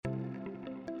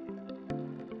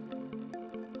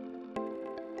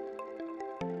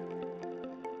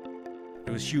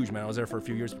It was huge, man. I was there for a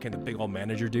few years, became the big old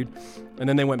manager, dude. And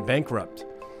then they went bankrupt.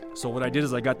 So what I did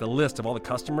is I got the list of all the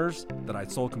customers that I'd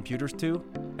sold computers to,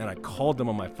 and I called them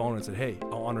on my phone and said, hey,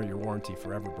 I'll honor your warranty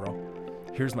forever, bro.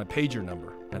 Here's my pager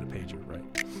number. I had a pager, right?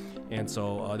 And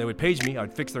so they would page me.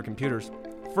 I'd fix their computers.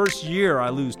 First year, I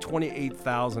lose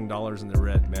 $28,000 in the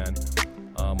red, man.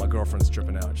 My girlfriend's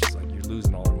tripping out. She's like, you're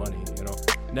losing all our money, you know?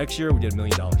 Next year, we did $1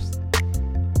 million.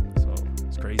 So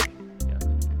it's crazy. Yeah.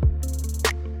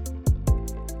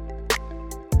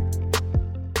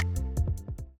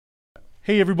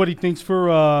 Hey, everybody. Thanks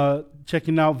for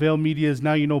checking out Vale Media's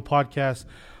Now You Know podcast.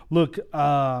 Look,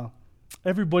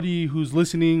 everybody who's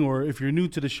listening, or if you're new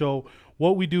to the show,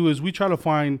 what we do is we try to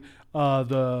find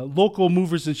the local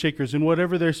movers and shakers in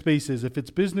whatever their space is. If it's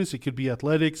business, it could be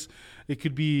athletics. It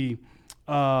could be,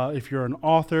 if you're an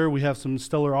author, we have some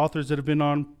stellar authors that have been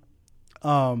on.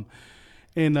 And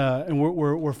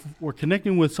we're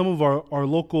connecting with some of our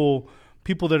local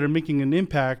people that are making an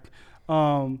impact.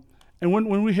 And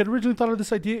when we had originally thought of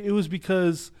this idea, it was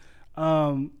because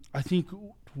I think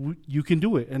you can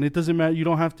do it, and it doesn't matter. You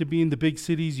don't have to be in the big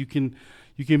cities. You can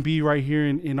be right here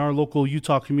in our local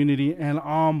Utah community. And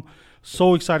I'm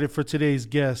so excited for today's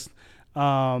guest,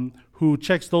 who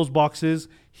checks those boxes.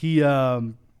 He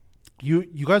you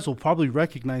guys will probably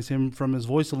recognize him from his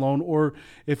voice alone, or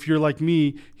if you're like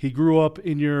me, he grew up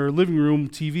in your living room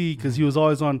TV because he was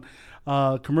always on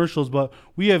commercials. But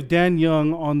we have Dan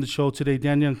Young on the show today.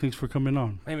 Dan Young, thanks for coming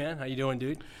on. Hey, man. How you doing,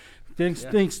 dude? Thanks,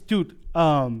 dude.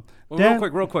 Well,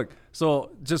 real quick. So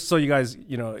just so you guys,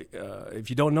 if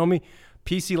you don't know me,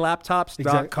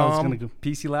 PCLaptops.com,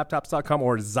 PCLaptops.com,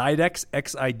 or Xidax,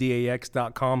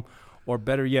 Xidax.com, or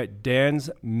better yet, Dan's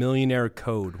Millionaire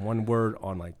Code. One word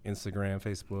on like Instagram,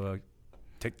 Facebook,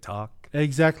 TikTok.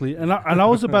 Exactly. And I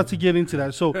was about to get into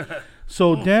that.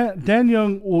 So Dan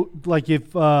Young,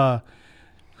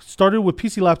 started with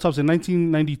PC Laptops in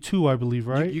 1992, I believe,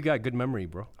 right? You got good memory,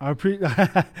 bro.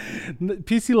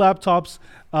 PC Laptops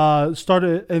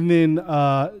started, and then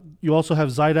you also have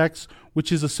Xidax, which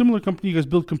is a similar company. You guys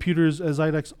build computers as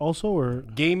Xidax also, or?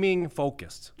 Gaming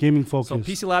focused. So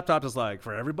PC Laptops is like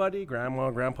for everybody,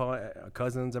 grandma, grandpa,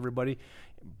 cousins, everybody.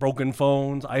 Broken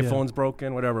phones, iPhones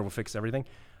broken, whatever, we'll fix everything.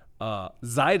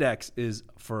 Xidax is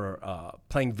for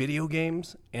playing video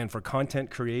games and for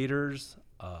content creators,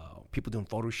 people doing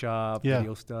Photoshop,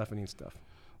 video stuff, and stuff.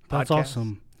 That's Podcasts.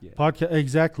 awesome. Yeah. Podcast,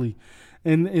 exactly.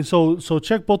 And so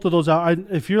check both of those out.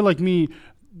 If you're like me,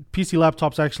 PC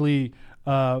Laptops actually,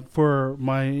 for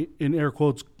my, in air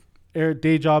quotes,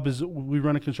 day job is we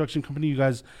run a construction company. You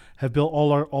guys have built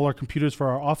all our computers for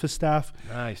our office staff.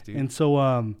 Nice, dude. And so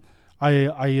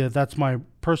I that's my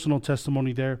personal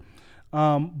testimony there.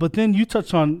 But then you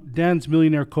touched on Dan's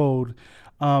Millionaire Code.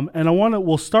 And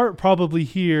we'll start probably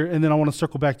here, and then I want to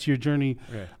circle back to your journey.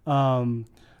 Okay.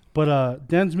 But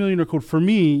Dan's Millionaire Code for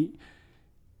me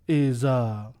is,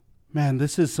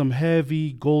 this is some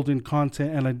heavy golden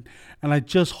content, and I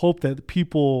just hope that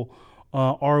people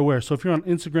are aware. So if you're on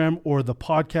Instagram, or the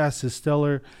podcast is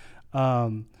stellar,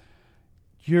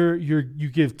 you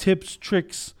give tips,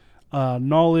 tricks,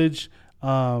 knowledge.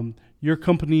 Your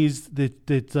companies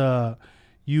that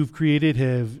you've created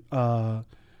have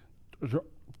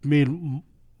made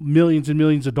millions and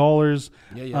millions of dollars.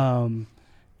 And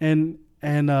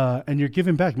you're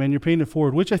giving back, man. You're paying it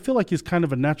forward, which I feel like is kind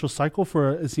of a natural cycle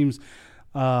for, it seems,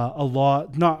 a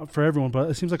lot, not for everyone, but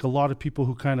it seems like a lot of people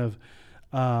who kind of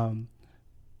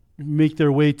make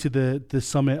their way to the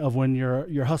summit of when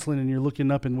you're hustling and you're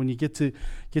looking up, and when you get to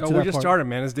that we just started,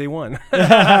 man. It's day one.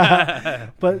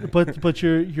 but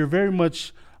you're very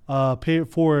much pay it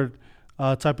forward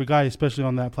type of guy, especially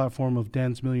on that platform of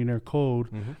Dan's Millionaire Code.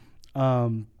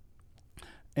 Mm-hmm.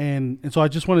 And so I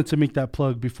just wanted to make that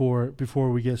plug before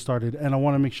we get started, and I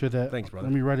want to make sure that, thanks, brother.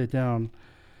 Let me write it down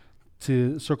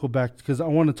to circle back, because I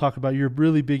want to talk about, you're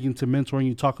really big into mentoring.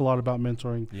 You talk a lot about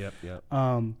mentoring. Yep.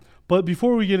 But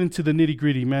before we get into the nitty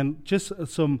gritty, man, just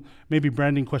some maybe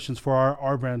branding questions for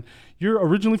our brand. You're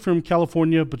originally from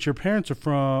California, but your parents are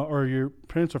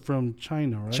from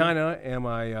China, right? China, and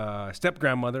my step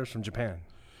grandmother's from Japan.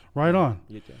 Right on.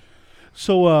 Yeah.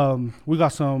 So we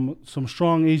got some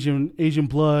strong Asian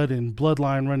blood and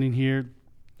bloodline running here.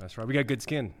 That's right. We got good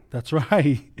skin. That's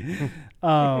right.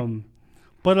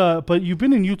 But you've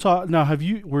been in Utah now.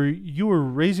 Were you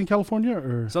raised in California,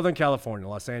 or Southern California,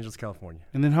 Los Angeles, California?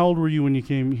 And then how old were you when you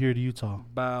came here to Utah?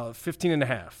 About 15 and a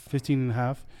half. 15 and a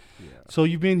half. Yeah. So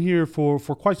you've been here for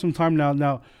quite some time now.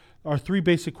 Now, our three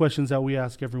basic questions that we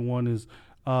ask everyone is,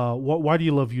 why do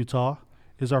you love Utah?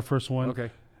 Is our first one. Okay.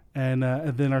 And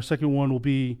then our second one will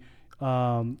be,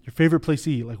 your favorite place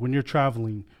to eat, like when you're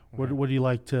traveling. What do you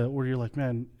like to? Where you're like,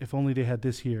 man, if only they had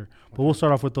this here. But we'll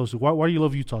start off with those. Why do you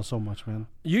love Utah so much, man?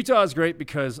 Utah is great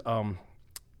because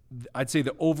I'd say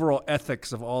the overall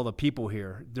ethics of all the people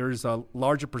here. There's a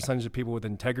larger percentage of people with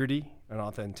integrity and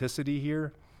authenticity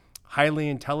here, highly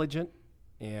intelligent,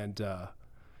 and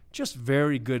just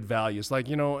very good values. Like,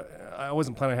 you know, I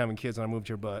wasn't planning on having kids when I moved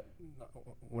here, but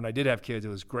when I did have kids, it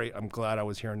was great. I'm glad I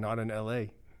was here and not in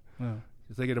L.A. Yeah.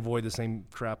 They could avoid the same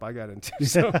crap I got into.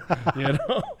 So, you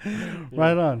know,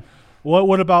 Right on.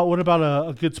 What about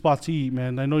a good spot to eat,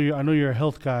 man? I know you're a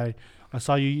health guy. I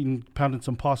saw you pounding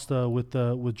some pasta with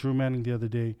Drew Manning the other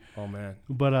day. Oh man!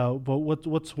 But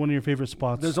what's one of your favorite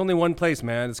spots? There's only one place,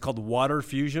 man. It's called Water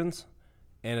Fusions,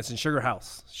 and it's in Sugar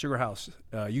House,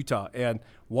 Utah. And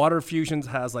Water Fusions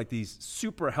has like these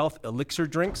super health elixir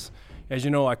drinks. As you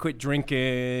know, I quit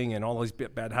drinking and all these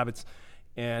bad habits.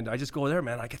 And I just go there,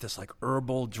 man. I get this like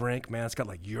herbal drink, man. It's got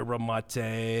like yerba mate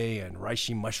and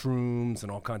reishi mushrooms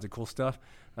and all kinds of cool stuff.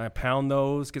 And I pound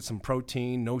those, get some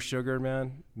protein, no sugar,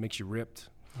 man. Makes you ripped.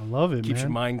 I love it, Keeps man. your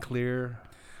mind clear.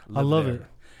 I love it.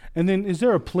 And then, is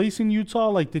there a place in Utah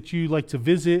like that you like to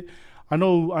visit? I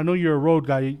know you're a road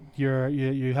guy.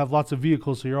 You have lots of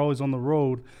vehicles, so you're always on the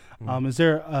road. Mm-hmm. Is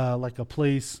there like a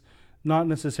place, not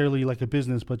necessarily like a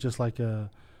business, but just like a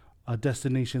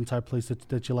destination type place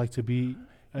that you like to be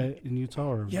in Utah?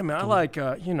 Or yeah, man, I like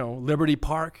Liberty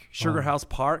Park, Sugar House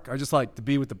Park. I just like to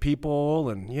be with the people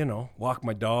and walk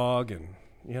my dog and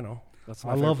that's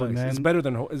my favorite place. Man.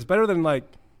 It's better than like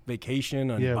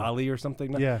vacation on Bali or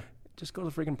something. Yeah, just go to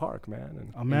the freaking park,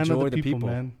 man, and man enjoy of the people,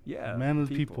 man. Yeah, a man of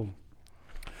the people.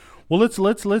 Well,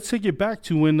 let's take it back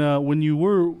to when you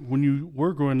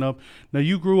were growing up. Now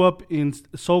you grew up in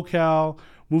SoCal,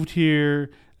 moved here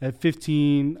at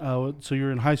 15. So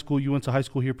you're in high school. You went to high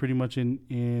school here, pretty much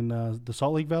in the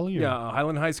Salt Lake Valley. Or? Yeah,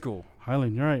 Highland High School.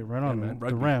 Highland, you're right on, man.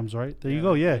 The Rams, right? There you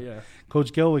go. Yeah.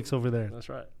 Coach Gelwick's over there. That's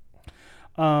right.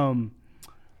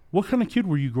 What kind of kid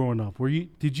were you growing up?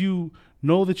 Did you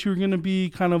know that you were going to be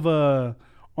kind of a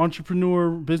entrepreneur,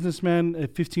 businessman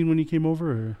at 15 when you came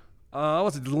over? Or? I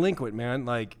was a delinquent, man.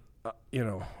 Like,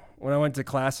 when I went to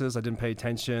classes, I didn't pay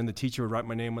attention. The teacher would write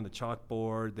my name on the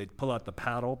chalkboard. They'd pull out the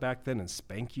paddle back then and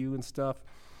spank you and stuff.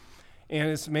 And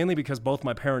it's mainly because both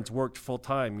my parents worked full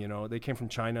time. They came from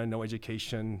China, no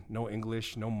education, no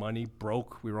English, no money,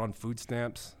 broke. We were on food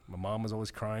stamps. My mom was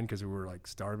always crying because we were like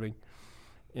starving.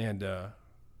 And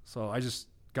so I just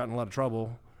got in a lot of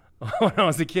trouble when I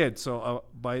was a kid. So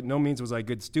by no means was I a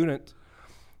good student.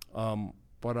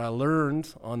 But I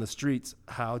learned on the streets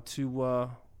how to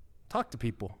talk to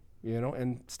people,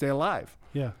 and stay alive.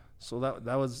 Yeah. So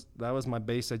that was my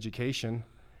base education.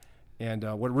 And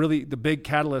what really the big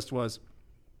catalyst was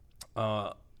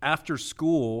after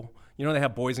school, they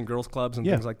have boys and girls clubs and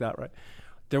things like that, right?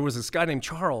 There was this guy named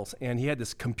Charles, and he had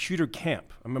this computer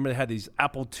camp. I remember they had these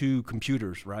Apple II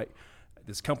computers, right?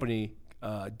 This company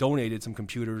donated some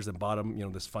computers and bought them,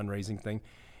 this fundraising thing.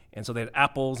 And so they had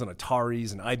Apples and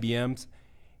Ataris and IBMs.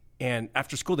 And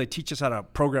after school, they teach us how to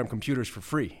program computers for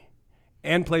free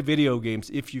and play video games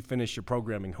if you finish your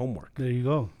programming homework. There you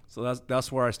go. So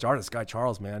that's where I started. This guy,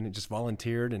 Charles, man, he just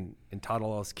volunteered and taught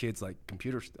all those kids like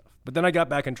computer stuff. But then I got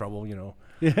back in trouble,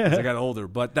 as I got older.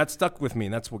 But that stuck with me,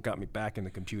 and that's what got me back into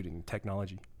computing and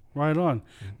technology. Right on.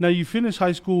 Mm-hmm. Now, you finished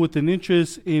high school with an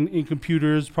interest in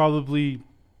computers, probably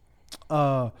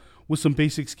with some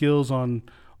basic skills on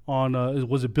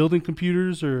was it building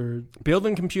computers or?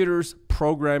 Building computers,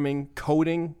 programming,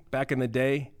 coding back in the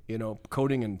day,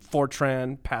 coding in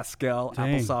Fortran, Pascal,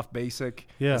 AppleSoft Basic,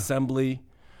 assembly,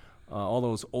 all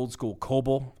those old school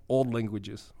COBOL, old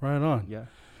languages. Right on. Yeah.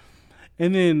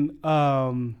 And then,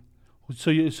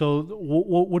 so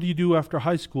what do you do after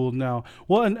high school now?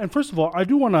 Well, and first of all, I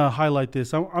do want to highlight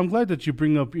this. I'm glad that you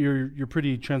bring up you're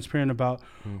pretty transparent about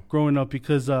growing up,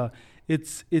 because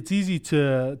it's easy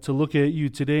to look at you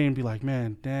today and be like,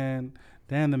 man, Dan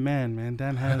the man,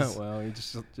 Dan has. Well, you're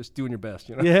just doing your best,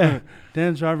 Yeah,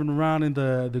 Dan's driving around in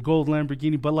the gold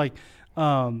Lamborghini, but like,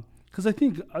 because I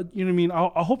think you know what I mean.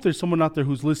 I hope there's someone out there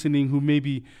who's listening who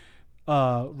maybe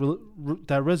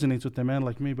that resonates with them, man.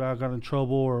 Like maybe I got in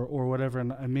trouble or whatever,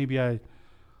 and maybe I, you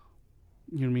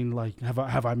know what I mean. Like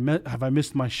have I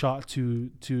missed my shot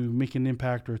to make an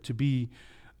impact or to be.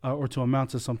 Or to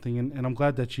amount to something, and I'm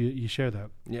glad that you share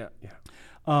that. Yeah.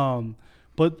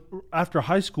 But after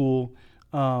high school,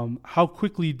 how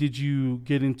quickly did you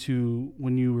get into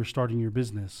when you were starting your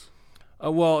business?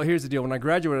 Well, here's the deal. When I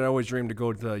graduated, I always dreamed to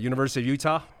go to the University of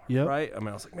Utah. Yep. Right? I mean,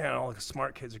 I was like, man, all the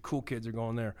smart kids or cool kids are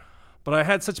going there. But I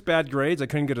had such bad grades, I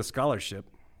couldn't get a scholarship.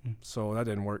 So that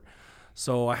didn't work.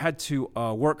 So I had to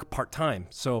work part-time.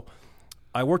 So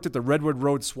I worked at the Redwood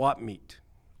Road swap meet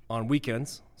on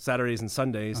weekends, Saturdays and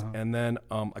Sundays, and then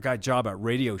I got a job at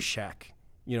Radio Shack,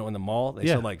 in the mall. They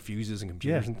sell like fuses and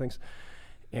computers and things,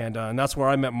 and that's where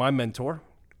I met my mentor,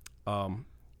 and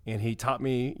he taught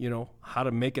me, how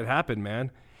to make it happen,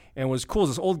 man. And what's cool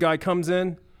is this old guy comes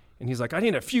in, and he's like, I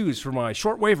need a fuse for my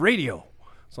shortwave radio.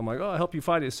 So I'm like, oh, I'll help you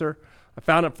find it, sir. I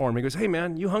found it for him. He goes, hey,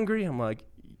 man, you hungry? I'm like,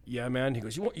 yeah, man. He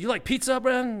goes, you like pizza,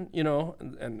 man?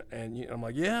 And I'm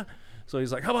like, yeah. So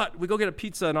he's like, how about we go get a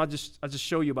pizza and I'll just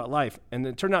show you about life. And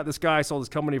it turned out this guy sold his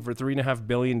company for $3.5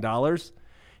 billion.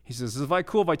 He says, is it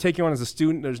cool if I take you on as a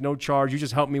student? There's no charge. You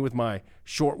just help me with my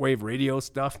shortwave radio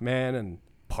stuff, man, and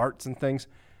parts and things,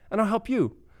 and I'll help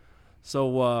you.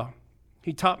 So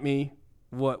he taught me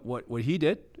what he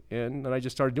did, and then I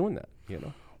just started doing that,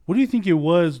 What do you think it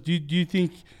was? Do you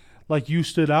think like you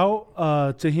stood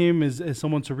out to him as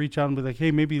someone to reach out and be like,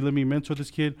 hey, maybe let me mentor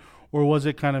this kid? Or was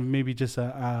it kind of maybe just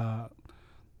I'm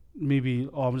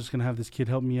just going to have this kid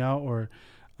help me out? Or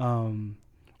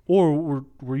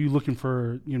were you looking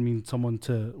for, someone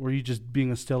were you just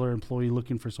being a stellar employee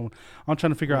looking for someone? I'm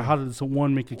trying to figure out how does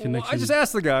someone make a connection. Well, I just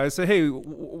asked the guy, I said, hey,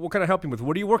 what can I help you with?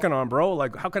 What are you working on, bro?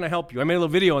 Like, how can I help you? I made a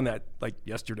little video on that like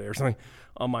yesterday or something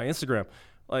on my Instagram.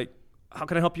 Like, how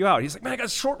can I help you out? He's like, man, I got a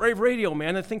shortwave radio,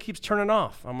 man. The thing keeps turning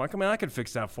off. I'm like, man, I could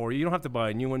fix that for you. You don't have to buy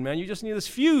a new one, man. You just need this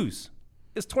fuse.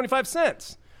 It's 25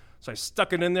 cents. So I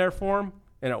stuck it in there for him,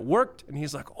 and it worked. And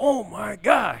he's like, oh, my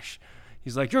gosh.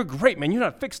 He's like, you're great, man. You know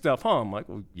how to fix stuff, huh? I'm like,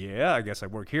 well, yeah, I guess I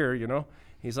work here,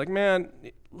 He's like, man,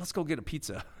 let's go get a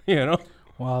pizza,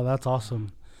 Wow, that's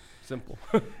awesome. Simple.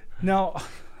 Now,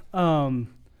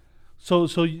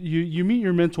 so you meet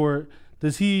your mentor.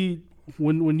 Does he...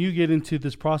 When you get into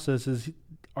this process,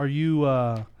 are you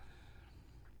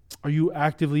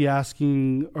actively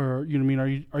asking, or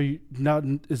are you not?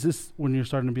 Is this when you're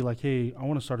starting to be like, hey, I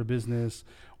want to start a business,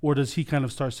 or does he kind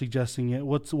of start suggesting it?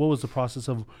 What was the process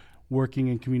of working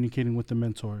and communicating with the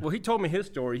mentor? Well, he told me his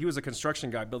story. He was a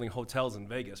construction guy building hotels in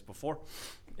Vegas before,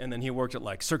 and then he worked at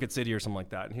like Circuit City or something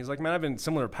like that. And he's like, man, I've been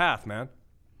similar path, man.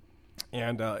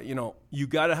 And you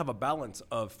got to have a balance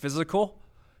of physical,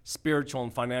 spiritual,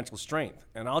 and financial strength.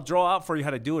 And I'll draw out for you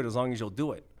how to do it as long as you'll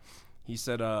do it. He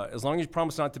said, as long as you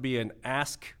promise not to be an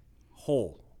ask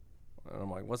hole. And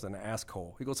I'm like, what's an ask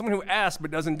hole? He goes, someone who asks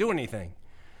but doesn't do anything.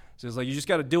 So he's like, you just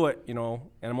got to do it, and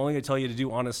I'm only going to tell you to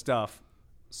do honest stuff.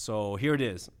 So here it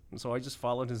is. And so I just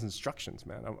followed his instructions,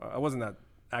 man. I wasn't that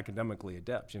academically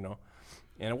adept, and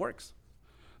it works.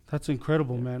 That's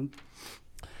incredible, man.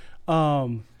 How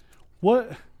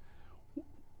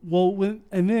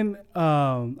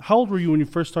old were you when you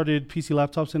first started PC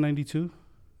Laptops in 92?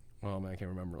 Oh, man, I can't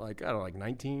remember. Like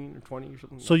 19 or 20 or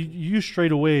something. So you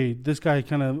straight away, this guy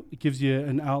kind of gives you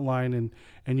an outline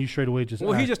and you straight away just...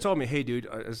 Well, he just told me, hey, dude,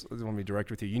 I just want to be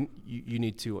direct with you. You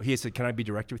need to... He said, can I be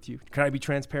direct with you? Can I be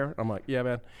transparent? I'm like, yeah,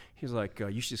 man. He's like,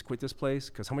 you should just quit this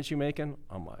place because how much you making?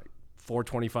 I'm like,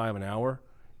 $4.25 an hour.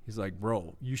 He's like,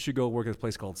 bro, you should go work at this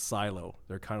place called Silo.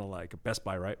 They're kind of like a Best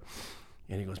Buy, right?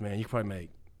 And he goes, man, you could probably make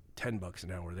 $10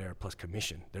 an hour there plus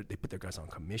commission. They put their guys on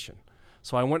commission.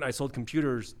 So I went and I sold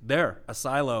computers there, a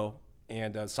Silo,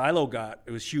 and Silo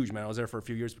it was huge, man. I was there for a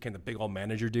few years, became the big old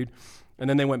manager, dude. And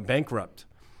then they went bankrupt.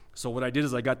 So what I did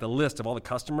is I got the list of all the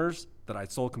customers that I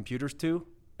sold computers to,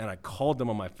 and I called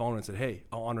them on my phone and said, hey,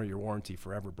 I'll honor your warranty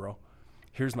forever, bro.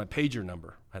 Here's my pager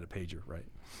number. I had a pager, right?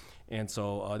 And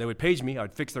so they would page me.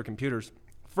 I'd fix their computers.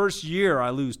 First year, I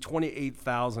lose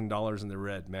 $28,000 in the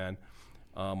red, man.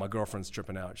 My girlfriend's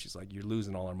tripping out. She's like, you're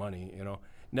losing all our money,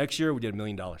 Next year, we did $1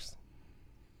 million.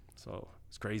 So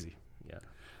it's crazy, yeah.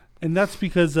 And that's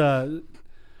because, first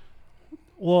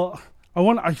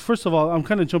of all, I'm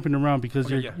kind of jumping around because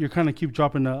you're kind of keep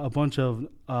dropping a bunch of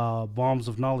bombs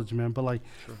of knowledge, man. But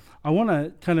sure. I want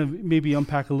to kind of maybe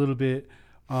unpack a little bit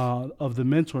of the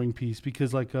mentoring piece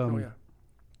because, you're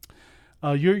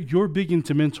big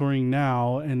into mentoring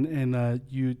now, and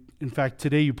you, in fact,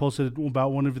 today you posted about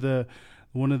one of the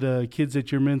kids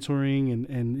that you're mentoring,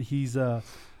 and he's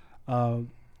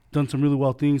done some really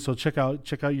well things. So check out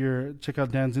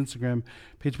Dan's Instagram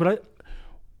page. But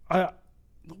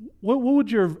what would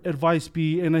your advice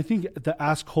be? And I think the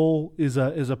ask hole is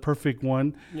a perfect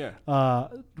one. Yeah.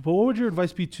 But what would your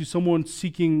advice be to someone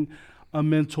seeking a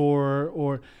mentor,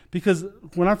 or because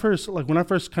when I first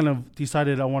kind of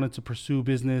decided I wanted to pursue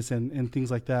business and things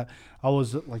like that, I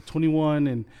was like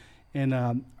 21 and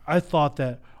I thought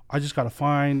that I just got to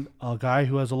find a guy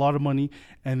who has a lot of money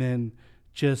and then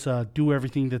just do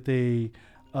everything that they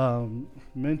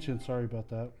mentioned. Sorry about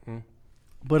that.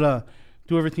 But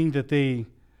do everything that they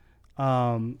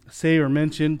say or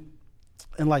mention.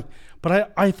 And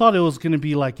but I thought it was going to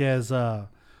be like as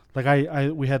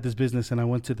like we had this business and I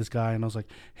went to this guy and I was like,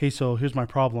 hey, so here's my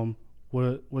problem.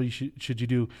 What should you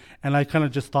do? And I kind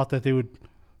of just thought that they would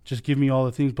just give me all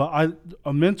the things. But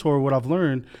a mentor, what I've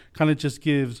learned, kind of just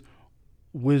gives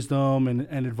wisdom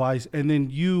and advice. And then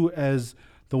you, as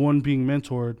the one being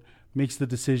mentored, makes the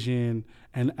decision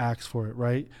and acts for it,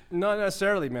 right? Not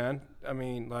necessarily, man. I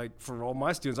mean, like for all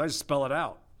my students, I just spell it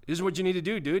out. This is what you need to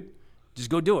do, dude. Just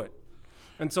go do it.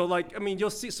 And so, like, I mean, you'll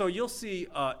see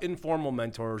informal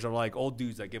mentors are like old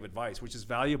dudes that give advice, which is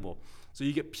valuable. So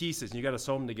you get pieces, and you got to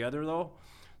sew them together, though.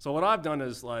 So what I've done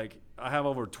is, like, I have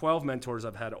over 12 mentors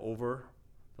I've had over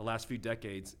the last few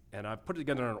decades, and I've put it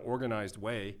together in an organized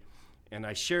way, and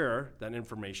I share that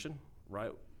information,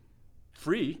 right,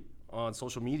 free on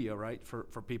social media, right, for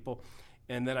people.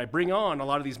 And then I bring on a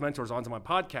lot of these mentors onto my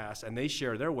podcast, and they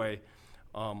share their way.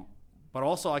 But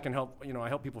also I can help, I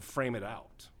help people frame it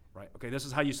out, right? Okay, this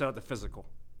is how you set up the physical.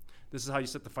 This is how you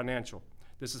set the financial.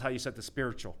 This is how you set the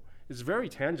spiritual. It's very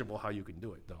tangible how you can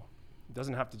do it, though. It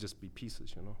doesn't have to just be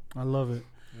pieces, I love it.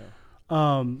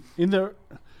 Yeah. In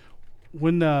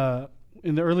the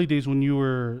early days when you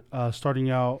were starting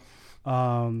out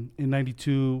in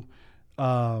 '92,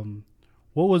 what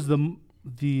was the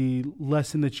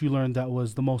lesson that you learned that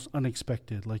was the most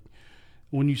unexpected? Like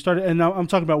when you started, and now I'm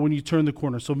talking about when you turned the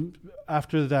corner. So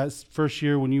after that first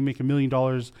year, when you make $1 million,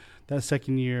 that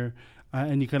second year,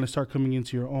 and you kind of start coming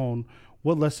into your own,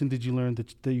 what lesson did you learn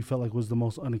that you felt like was the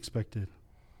most unexpected?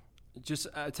 Just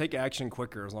take action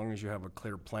quicker as long as you have a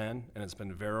clear plan and it's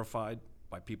been verified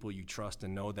by people you trust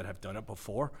and know that have done it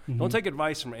before. Mm-hmm. Don't take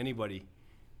advice from anybody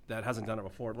that hasn't done it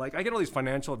before. Like, I get all these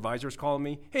financial advisors calling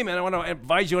me, hey, man, I want to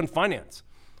advise you on finance.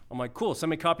 I'm like, cool, send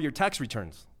me a copy of your tax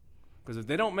returns. Because if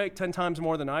they don't make 10 times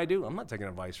more than I do, I'm not taking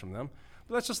advice from them.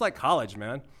 But that's just like college,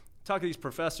 man. Talk to these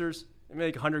professors, they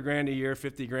make $100,000 a year,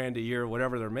 $50,000 a year,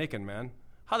 whatever they're making, man.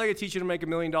 How are they going to teach you to make $1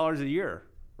 million a year,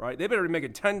 right? They better be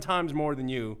making 10 times more than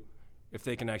you if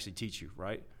they can actually teach you,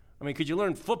 right? I mean, could you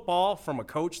learn football from a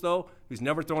coach, though, who's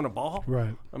never thrown a ball?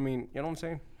 Right. I mean, you know what I'm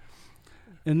saying?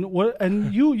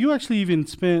 And you actually even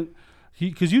spent,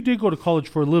 because you did go to college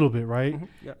for a little bit, right?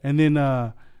 Mm-hmm,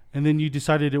 yeah. And then you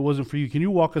decided it wasn't for you. Can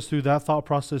you walk us through that thought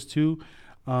process too?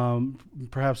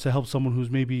 Perhaps to help someone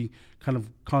who's maybe kind of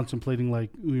contemplating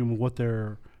like what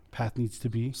their path needs to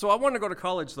be. So I wanted to go to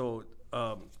college though.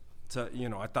 I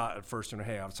thought at first,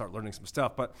 hey, I'll start learning some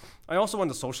stuff. But I also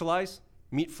wanted to socialize,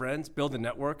 meet friends, build a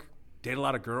network, date a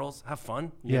lot of girls, have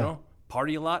fun, you know,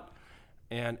 party a lot.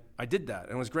 And I did that,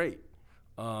 and it was great.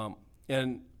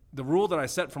 And the rule that I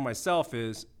set for myself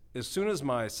is, as soon as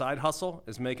my side hustle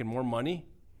is making more money,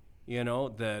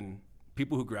 than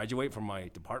people who graduate from my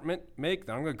department make,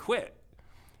 then I'm going to quit.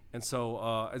 And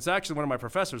so it's actually one of my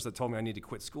professors that told me I need to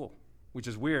quit school, which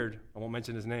is weird. I won't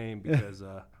mention his name because,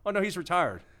 he's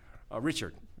retired.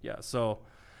 Richard. Yeah. So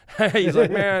he's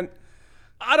like, man,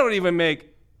 I don't even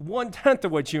make 1/10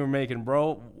 of what you were making,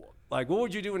 bro. Like, what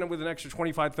would you do with an extra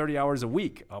 25, 30 hours a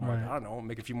week? I'm like, I don't know,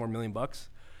 make a few more $1 million bucks.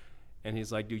 And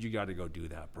he's like, dude, you got to go do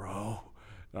that, bro.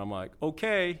 And I'm like,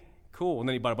 okay, cool. And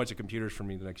then he bought a bunch of computers for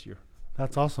me the next year.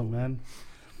 That's awesome, man.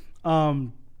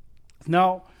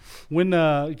 Now, when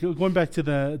going back to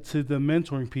the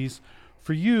mentoring piece,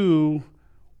 for you,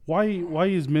 why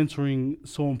is mentoring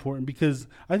so important? Because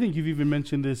I think you've even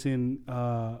mentioned this in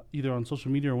either on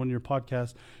social media or one of your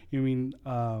podcasts.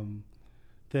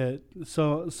 That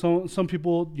some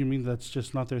people, that's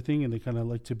just not their thing and they kind of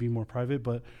like to be more private.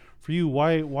 But for you,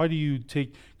 why do you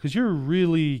take? Because you're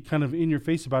really kind of in your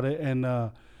face about it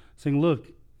and saying, look,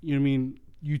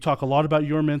 you talk a lot about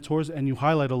your mentors and you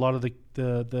highlight a lot of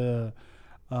the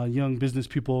young business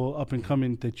people up and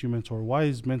coming that you mentor. Why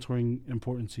is mentoring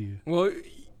important to you? Well,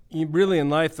 really in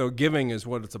life, though, giving is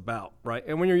what it's about, right?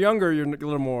 And when you're younger, you're a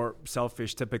little more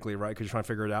selfish typically, right? Because you're trying to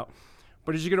figure it out.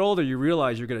 But as you get older, you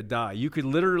realize you're going to die. You could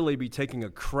literally be taking a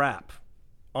crap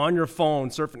on your phone,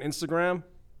 surfing Instagram,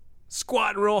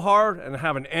 squatting real hard, and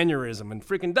have an aneurysm and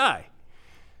freaking die.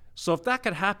 So if that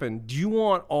could happen, do you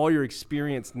want all your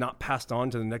experience not passed on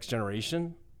to the next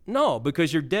generation? No,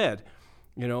 because you're dead.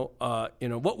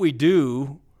 What we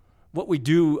do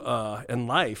in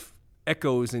life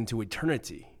echoes into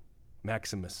eternity.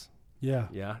 Maximus. Yeah.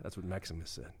 Yeah, that's what Maximus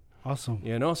said. Awesome.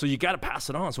 So you got to pass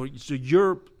it on. So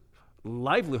your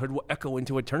livelihood will echo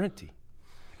into eternity.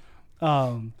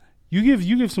 You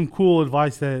give some cool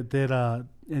advice that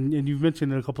and you've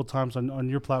mentioned it a couple of times on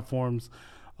your platforms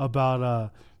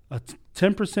about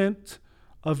 10%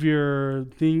 of your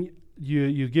thing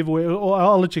you give away. Oh,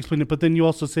 I'll let you explain it, but then you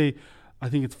also say, I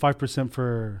think it's 5%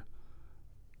 for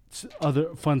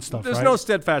other fun stuff. There's right? no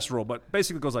steadfast rule, but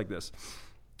basically it goes like this.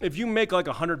 if you make like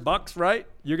 $100, right,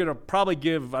 you're going to probably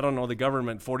give, I don't know, the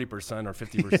government 40% or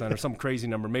 50% or some crazy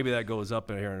number. Maybe that goes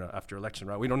up in here after election,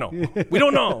 right? We don't know. We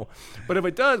don't know. But if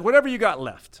it does, whatever you got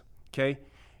left, okay,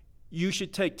 you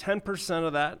should take 10%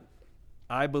 of that,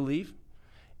 I believe,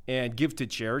 and give to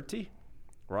charity,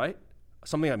 right?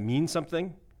 Something that means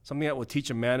something that will teach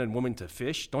a man and woman to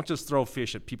fish. Don't just throw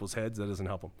fish at people's heads. That doesn't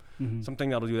help them. Mm-hmm. Something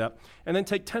that'll do that. And then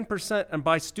take 10% and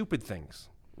buy stupid things.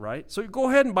 Right? So you go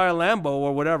ahead and buy a Lambo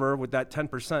or whatever with that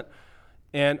 10%.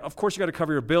 And of course you got to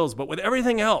cover your bills, but with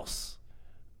everything else,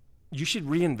 you should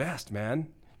reinvest, man.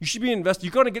 You should be investing.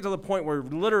 You're going to get to the point where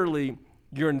literally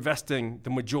you're investing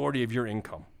the majority of your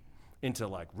income into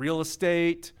like real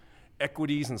estate,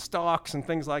 equities and stocks and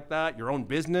things like that, your own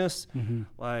business. Mm-hmm.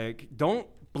 Like, don't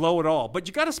blow it all, but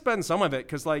you got to spend some of it.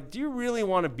 Cause like, do you really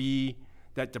want to be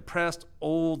that depressed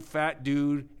old fat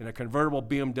dude in a convertible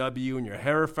BMW and your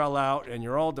hair fell out and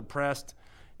you're all depressed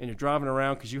and you're driving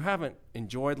around because you haven't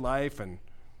enjoyed life and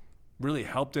really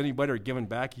helped anybody or given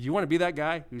back? You want to be that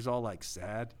guy who's all like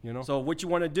sad, you know? So what you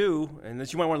want to do, and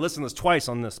this, you might want to listen to this twice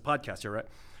on this podcast here, right?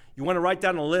 You want to write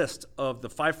down a list of the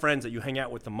 5 friends that you hang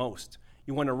out with the most.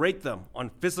 You want to rate them on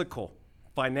physical,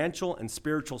 financial, and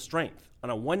spiritual strength on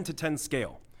a 1 to 10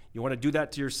 scale. You want to do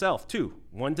that to yourself, too,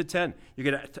 1 to 10. You're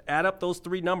going to add up those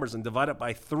 3 numbers and divide it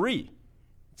by 3.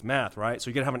 It's math, right? So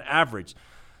you're going to have an average.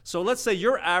 So let's say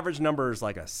your average number is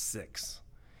like a 6.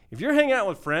 If you're hanging out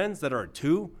with friends that are a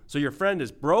 2, so your friend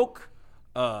is broke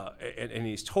and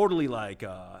he's totally like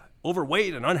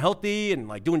overweight and unhealthy and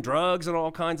like doing drugs and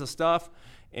all kinds of stuff,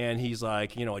 and he's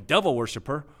like, you know, a devil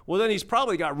worshiper, well, then he's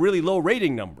probably got really low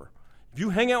rating number. If you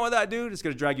hang out with that dude, it's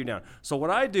going to drag you down. So what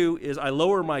I do is I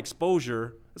lower my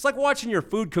exposure. It's like watching your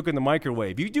food cook in the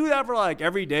microwave. You do that for like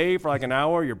every day for like an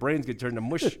hour, your brain's going to turn to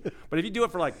mush. But if you do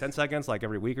it for like 10 seconds, like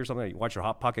every week or something, you watch your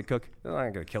Hot Pocket cook, they're not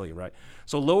going to kill you, right?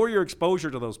 So lower your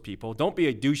exposure to those people. Don't be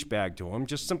a douchebag to them.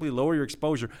 Just simply lower your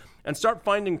exposure and start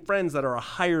finding friends that are a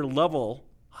higher level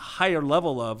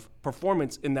of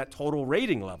performance in that total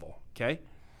rating level, okay?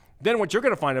 Then what you're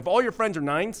going to find, if all your friends are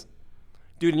 9s,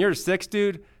 dude, and you're a 6,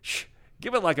 dude,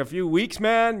 give it like a few weeks,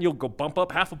 man. You'll go bump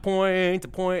up half a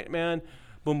point, man.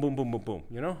 Boom, boom, boom, boom, boom.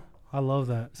 You know? I love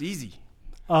that. It's easy.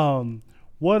 Remove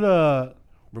the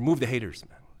haters,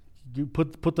 man. You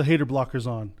put the hater blockers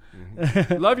on.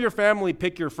 Mm-hmm. Love your family,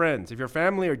 pick your friends. If your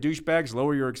family are douchebags,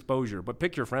 lower your exposure. But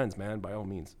pick your friends, man, by all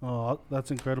means. Oh,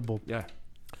 that's incredible. Yeah.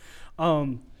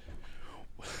 Going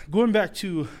back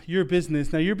to your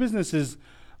business. Now, your business is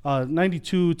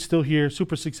 92, it's still here,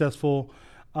 super successful.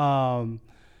 Why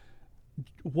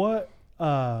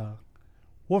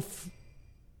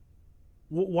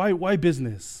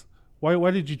business?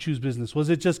 Why did you choose business? Was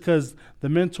it just because the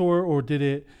mentor, or did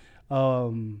it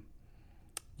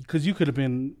because you could have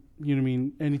been, you know what I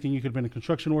mean, anything? You could have been a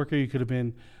construction worker. You could have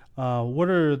been. What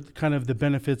are kind of the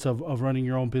benefits of running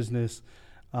your own business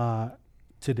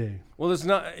today? Well,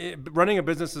 running a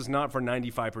business is not for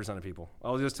 95% of people.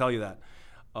 I'll just tell you that.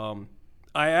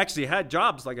 I actually had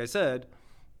jobs, like I said,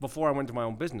 before I went to my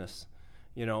own business.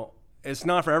 You know, it's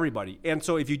not for everybody. And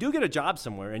so if you do get a job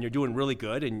somewhere and you're doing really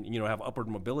good and, you know, have upward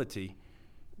mobility,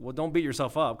 well, don't beat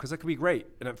yourself up, because that could be great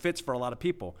and it fits for a lot of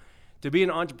people. To be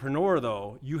an entrepreneur,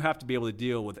 though, you have to be able to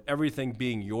deal with everything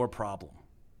being your problem.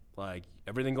 Like,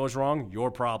 everything goes wrong,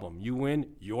 your problem. You win,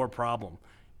 your problem.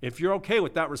 If you're okay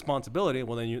with that responsibility,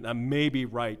 well, then that may be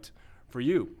right for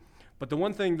you. But the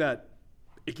one thing that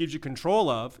it gives you control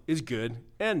of is good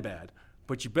and bad.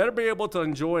 But you better be able to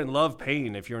enjoy and love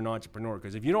pain if you're an entrepreneur,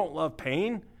 because if you don't love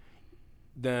pain,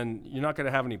 then you're not going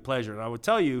to have any pleasure. And I would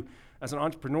tell you, as an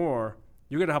entrepreneur,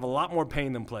 you're going to have a lot more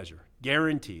pain than pleasure,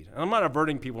 guaranteed. And I'm not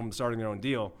averting people from starting their own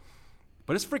deal,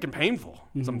 but it's freaking painful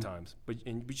sometimes. But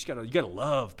you just you gotta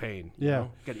love pain. You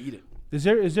know? You gotta eat it.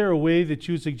 Is there a way that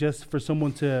you suggest for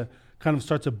someone to kind of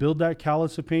start to build that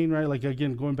callus of pain, right? Like,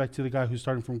 again, going back to the guy who's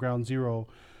starting from ground zero,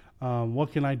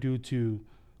 what can I do to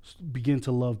begin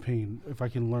to love pain? If I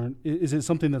can learn, is it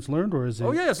something that's learned, or is it?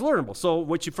 Oh yeah, it's learnable. So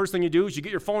first thing you do is you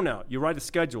get your phone out. You write a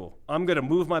schedule. I'm going to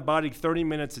move my body 30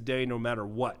 minutes a day, no matter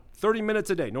what. 30 minutes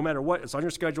a day, no matter what. It's on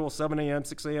your schedule, 7 a.m.,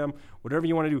 6 a.m., whatever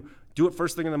you want to do. Do it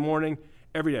first thing in the morning,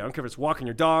 every day. I don't care if it's walking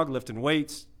your dog, lifting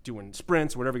weights, doing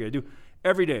sprints, whatever you got to do.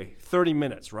 Every day, 30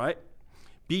 minutes, right?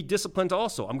 Be disciplined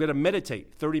also. I'm going to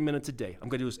meditate 30 minutes a day. I'm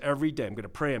going to do this every day. I'm going to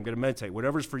pray. I'm going to meditate,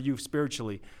 whatever's for you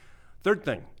spiritually. Third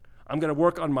thing, I'm going to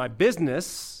work on my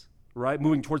business, right?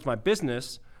 Moving towards my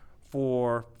business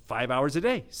for 5 hours a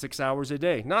day, 6 hours a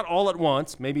day. Not all at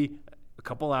once, maybe a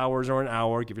couple hours or an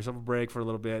hour. Give yourself a break for a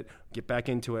little bit, get back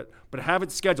into it. But have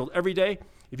it scheduled every day.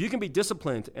 If you can be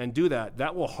disciplined and do that,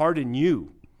 that will harden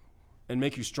you and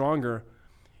make you stronger.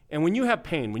 And when you have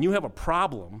pain, when you have a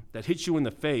problem that hits you in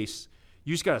the face,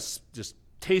 you just got to just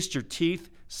taste your teeth,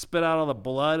 spit out all the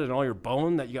blood and all your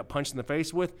bone that you got punched in the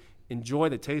face with. Enjoy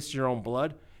the taste of your own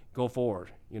blood. Go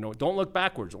forward. Don't look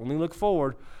backwards. Only look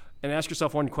forward and ask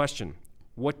yourself one question.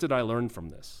 What did I learn from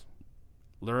this?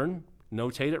 Learn,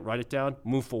 notate it, write it down,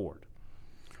 move forward.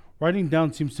 Writing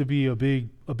down seems to be a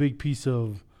big piece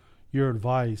of your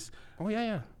advice. Oh,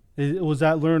 yeah. Was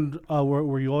that learned,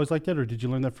 were you always like that, or did you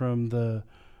learn that from the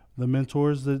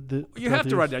mentors? You have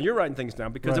to write down. You're writing things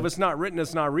down because Right. if it's not written,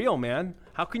 it's not real, man.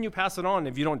 How can you pass it on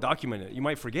if you don't document it? You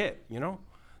might forget,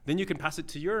 Then you can pass it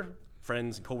to your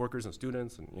friends and coworkers and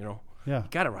students, and, Yeah. You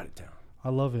got to write it down. I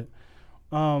love it.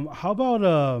 How about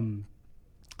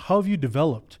how have you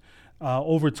developed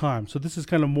over time? So this is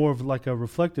kind of more of like a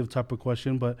reflective type of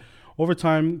question, but over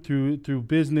time through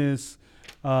business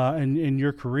and in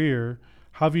your career,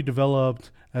 how have you developed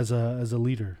as a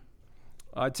leader?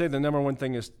 I'd say the number one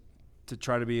thing is to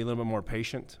try to be a little bit more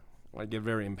patient. I get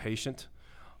very impatient.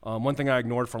 One thing I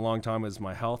ignored for a long time is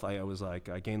my health. I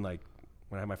gained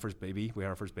when I had my first baby, we had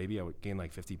our first baby, I would gain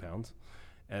 50 pounds.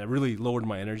 And it really lowered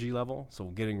my energy level. So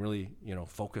getting really,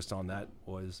 focused on that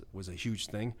was a huge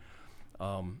thing.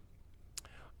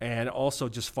 And also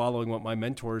just following what my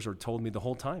mentors told me the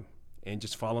whole time and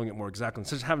just following it more exactly.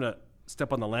 Instead of having to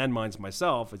step on the landmines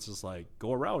myself, it's just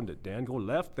go around it, Dan, go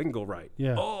left, then go right.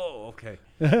 Yeah. Oh, okay.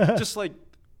 Just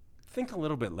think a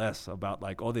little bit less about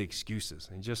all the excuses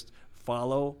and just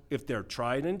follow. If they're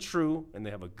tried and true and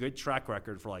they have a good track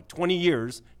record for 20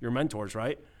 years, your mentors,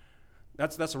 right?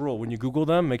 That's a rule. When you Google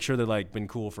them, make sure they're been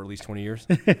cool for at least 20 years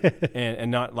and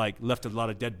not left a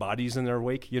lot of dead bodies in their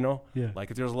wake, Yeah. If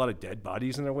there's a lot of dead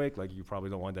bodies in their wake, you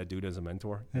probably don't want that dude as a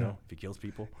mentor, if he kills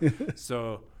people.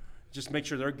 So just make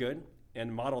sure they're good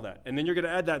and model that. And then you're going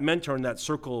to add that mentor in that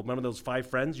circle. Remember those 5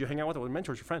 friends you hang out with? Well, the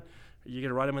mentor's your friend. You're going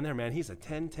to write him in there, man. He's a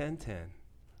 10, 10, 10.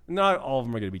 Not all of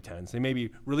them are going to be 10s. They may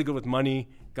be really good with money,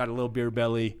 got a little beer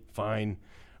belly, fine.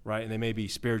 Right, and they may be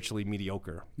spiritually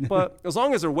mediocre. But as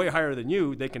long as they're way higher than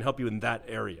you, they can help you in that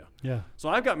area. Yeah. So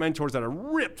I've got mentors that are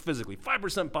ripped physically,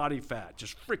 5% body fat,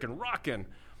 just freaking rocking.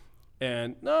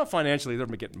 And financially, they're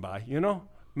getting by,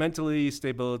 Mentally,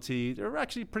 stability, they're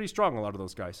actually pretty strong, a lot of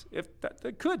those guys.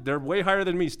 They're way higher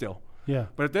than me still. Yeah.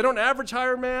 But if they don't average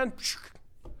higher, man,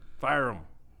 fire them.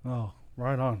 Oh,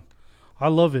 right on. I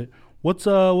love it. What's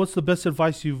the best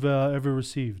advice you've ever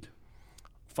received?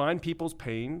 Find people's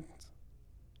pain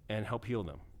and help heal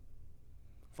them.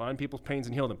 Find people's pains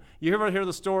and heal them. You ever hear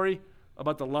the story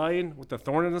about the lion with the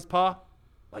thorn in his paw?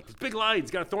 This big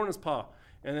lion's got a thorn in his paw.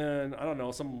 And then, I don't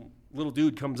know, some little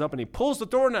dude comes up and he pulls the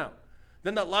thorn out.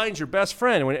 Then that lion's your best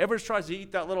friend. And whenever it tries to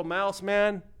eat that little mouse,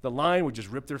 man, the lion would just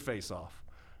rip their face off.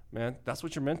 Man, that's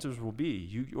what your mentors will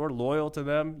be. You're loyal to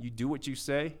them. You do what you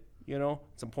say.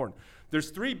 It's important. There's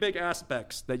 3 big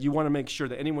aspects that you want to make sure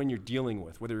that anyone you're dealing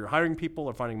with, whether you're hiring people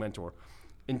or finding a mentor: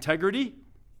 integrity,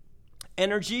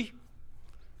 energy,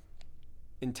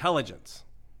 intelligence.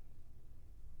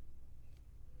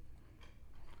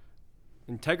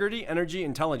 Integrity, energy,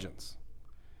 intelligence.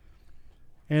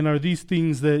 And are these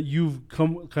things that you've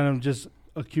kind of just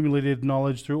accumulated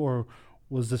knowledge through, or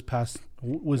was this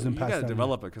wisdom passed down? You got to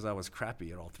develop it because I was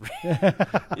crappy at all 3.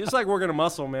 It's like working a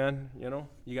muscle, man.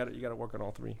 You got to work on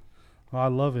all 3. I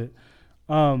love it.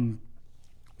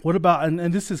 What about,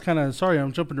 and this is kind of, sorry,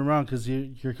 I'm jumping around because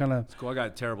you're kind of. It's cool. I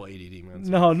got terrible ADD, man.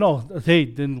 No. Hey,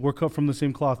 then we're cut from the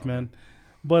same cloth, man.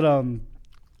 But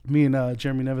me and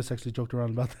Jeremy Nevis actually joked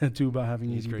around about that too, about having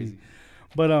He's ADD. crazy.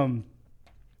 But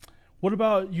what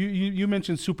about, you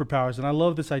mentioned superpowers, and I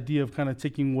love this idea of kind of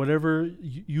taking whatever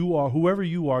you are, whoever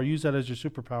you are, use that as your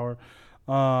superpower.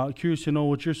 Curious to know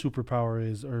what your superpower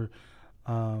is, or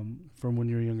from when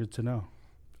you were younger to now.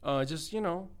 Just,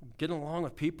 getting along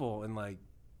with people and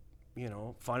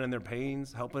finding their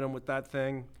pains, helping them with that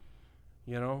thing,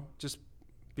 just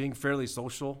being fairly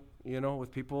social,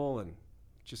 with people and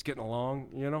just getting along,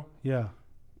 Yeah.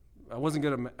 I wasn't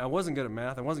good at math.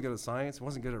 I wasn't good at science. I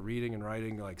wasn't good at reading and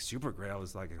writing super great. I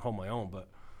was hold my own, but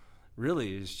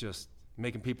really it's just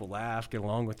making people laugh, get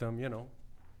along with them,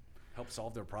 help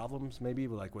solve their problems maybe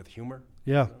with humor.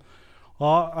 Yeah.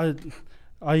 I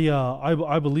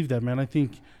believe that, man. I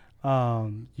think you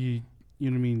know what I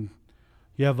mean,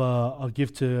 you have a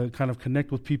gift to kind of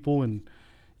connect with people, and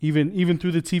even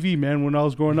through the TV, man. When I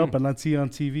was growing up and I'd see on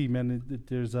TV, man,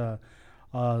 there's a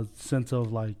sense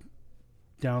of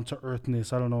down to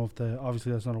earthness. I don't know if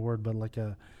obviously that's not a word, but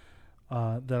that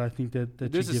I think that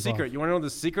there's you a give secret. off. You want to know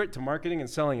the secret to marketing and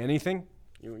selling anything?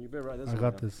 You better write this. I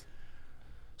got this.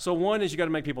 So one is you got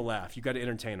to make people laugh. You got to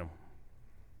entertain them,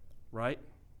 right?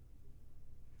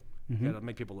 Mm-hmm. You got to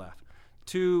make people laugh.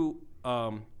 2,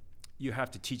 you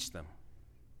have to teach them.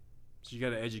 So you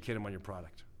got to educate them on your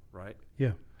product, right?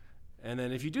 Yeah. And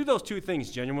then if you do those two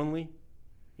things genuinely,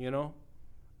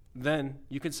 then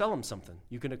you can sell them something.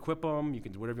 You can equip them. You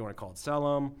can do whatever you want to call it,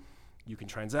 sell them. You can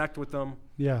transact with them.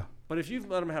 Yeah. But if you've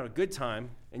let them have a good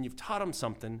time and you've taught them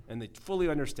something and they fully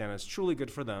understand it's truly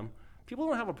good for them, people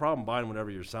don't have a problem buying whatever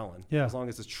you're selling. Yeah. As long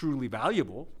as it's truly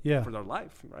valuable for their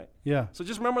life, right? Yeah. So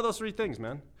just remember those three things,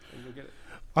 man, and you'll get it.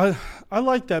 I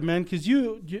like that, man, because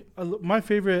my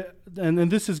favorite, and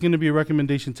this is going to be a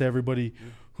recommendation to everybody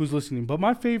who's listening, but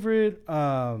my favorite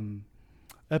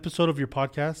episode of your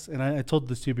podcast, and I told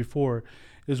this to you before,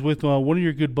 is with one of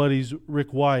your good buddies,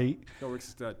 Rick White. Oh, Rick's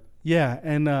a stud. Yeah,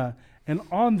 and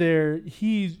on there,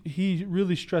 he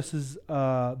really stresses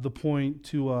the point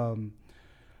to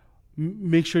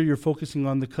make sure you're focusing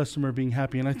on the customer being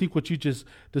happy. And I think what you just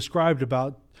described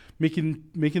about making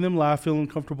them laugh, feeling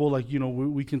comfortable, like,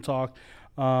 we can talk,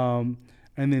 and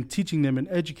then teaching them and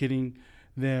educating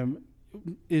them,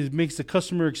 makes the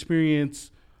customer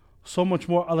experience so much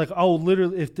more. Like, I'll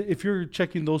literally, if you're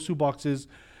checking those two boxes,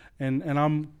 and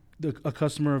I'm a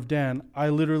customer of Dan, I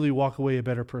literally walk away a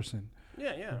better person.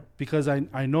 Yeah. Because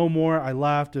I know more, I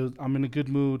laughed, I'm in a good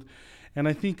mood, and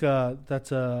I think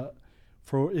that's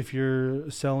for if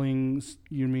you're selling,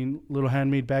 little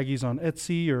handmade baggies on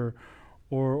Etsy or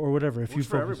whatever. If you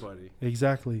for everybody.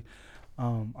 Exactly.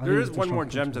 There is one more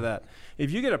gem to that.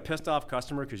 If you get a pissed off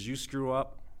customer because you screw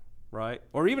up, right?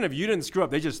 Or even if you didn't screw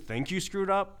up, they just think you screwed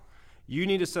up. You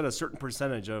need to set a certain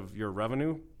percentage of your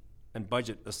revenue and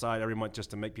budget aside every month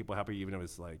just to make people happy, even if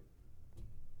it's like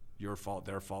your fault,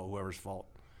 their fault, whoever's fault.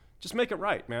 Just make it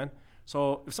right, man.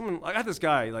 So if someone, I had this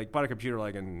guy bought a computer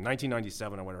in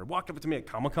 1997 or whatever, walked up to me at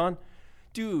Comic-Con,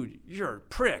 dude, you're a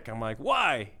prick. I'm like,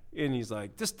 why? And he's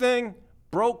like, this thing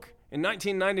broke in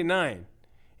 1999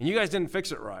 and you guys didn't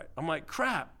fix it right. I'm like,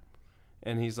 crap.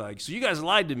 And he's like, so you guys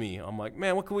lied to me. I'm like,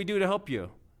 man, what can we do to help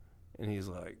you? And he's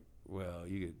like, well,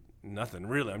 nothing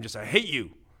really. I hate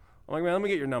you. I'm like, man, let me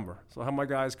get your number. So I have my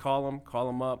guys call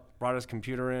him up, brought his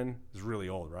computer in. It's really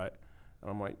old, right? And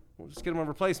I'm like, well, just get him a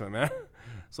replacement, man.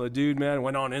 So the dude, man,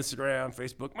 went on Instagram,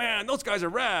 Facebook. Man, those guys are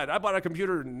rad. I bought a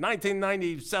computer in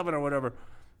 1997 or whatever.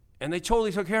 And they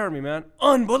totally took care of me, man.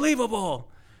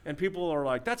 Unbelievable. And people are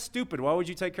like, that's stupid. Why would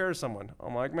you take care of someone?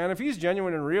 I'm like, man, if he's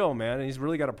genuine and real, man, and he's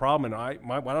really got a problem, and I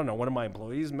don't know, one of my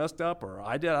employees messed up or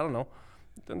I did, I don't know,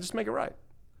 then just make it right.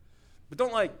 But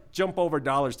don't jump over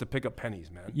dollars to pick up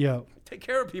pennies, man. Yeah. Take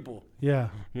care of people. Yeah.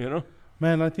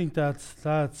 Man, I think that's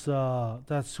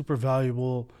super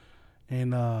valuable,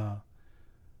 and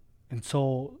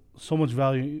so much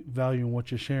value in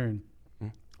what you're sharing.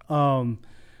 I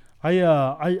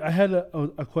had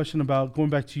a question about going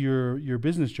back to your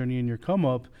business journey and your come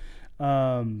up.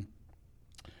 When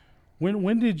were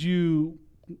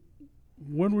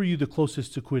you the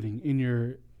closest to quitting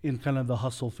in kind of the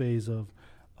hustle phase of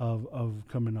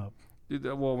coming up?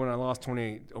 Well, when I lost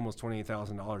almost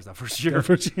 $28,000 that first year.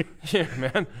 Yeah,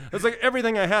 man. It's like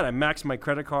everything I had. I maxed my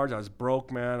credit cards. I was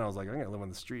broke, man. I was like, I'm going to live on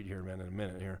the street here, man, in a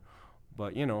minute here.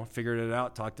 But, figured it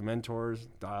out, talked to mentors,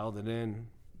 dialed it in,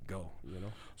 go,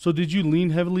 So did you lean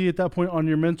heavily at that point on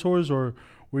your mentors, or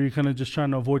were you kind of just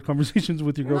trying to avoid conversations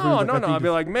with your girlfriend? No. I'd be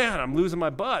like, man, I'm losing my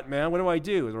butt, man. What do I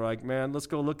do? They're like, man,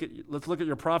 let's look at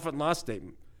your profit and loss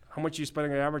statement. How much are you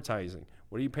spending on advertising?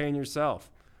 What are you paying yourself?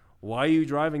 Why are you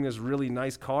driving this really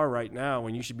nice car right now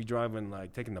when you should be driving,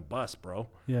 taking the bus, bro?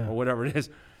 Yeah. Or whatever it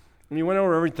is. And you went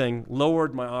over everything,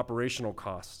 lowered my operational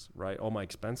costs, right? All my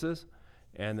expenses,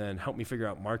 and then helped me figure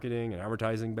out marketing and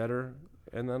advertising better.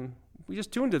 And then we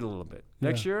just tuned it a little bit.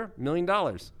 Next year, $1 million.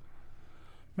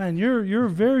 Man, you're a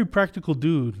very practical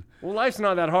dude. Well, life's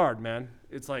not that hard, man.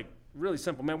 It's really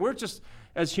simple, man.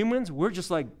 As humans, we're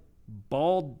just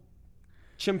bald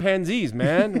chimpanzees,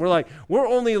 man. we're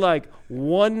only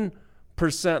 1%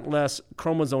 less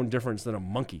chromosome difference than a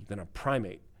monkey, than a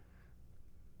primate.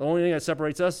 The only thing that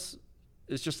separates us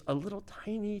is just a little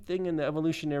tiny thing in the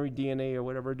evolutionary DNA or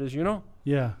whatever it is,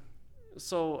 Yeah.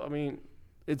 So, I mean,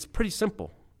 it's pretty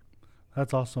simple.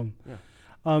 That's awesome.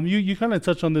 Yeah. You kind of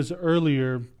touched on this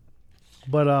earlier,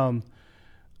 but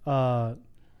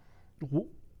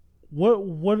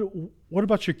what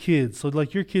about your kids? So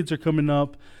your kids are coming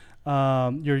up.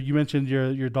 You mentioned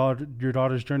your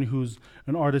daughter's journey, who's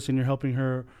an artist, and you're helping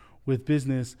her with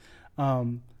business.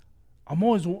 I'm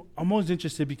always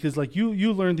interested because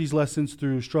you learn these lessons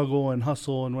through struggle and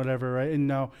hustle and whatever, right?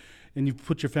 And you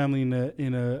put your family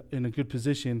in a good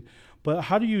position. But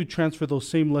how do you transfer those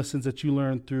same lessons that you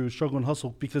learned through struggle and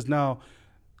hustle? Because now,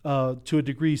 to a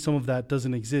degree, some of that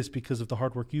doesn't exist because of the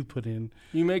hard work you put in.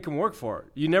 You make them work for it.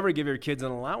 You never give your kids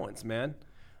an allowance, man.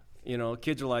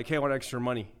 Kids are like, hey, I want extra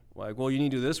money. Like, well, you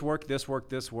need to do this work, this work,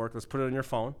 this work. Let's put it on your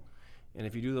phone. And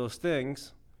if you do those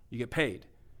things, you get paid.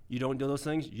 You don't do those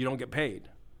things, you don't get paid.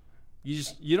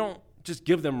 You don't just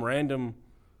give them random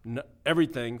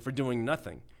everything for doing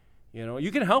nothing. You know,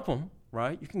 you can help them,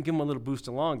 right? You can give them a little boost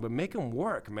along, but make them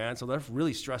work, man, so they're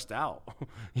really stressed out.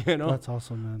 You know? That's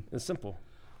awesome, man. It's simple.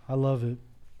 I love it.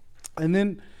 And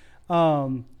then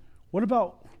what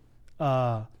about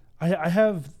I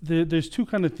have there's two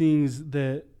kind of things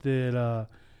that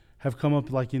have come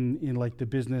up like in like the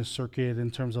business circuit in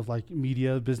terms of like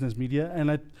business media,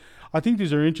 and I think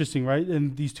these are interesting, right?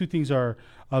 And these two things are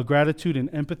gratitude and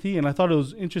empathy. And I thought it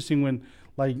was interesting when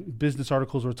like business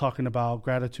articles were talking about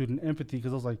gratitude and empathy,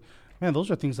 because I was like, man, those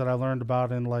are things that I learned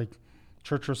about in like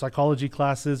church or psychology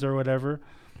classes or whatever.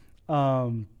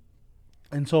 And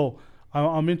so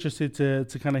I'm interested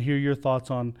to kind of hear your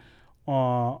thoughts on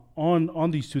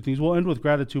these two things. We'll end with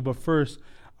gratitude, but first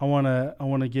I want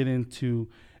to get into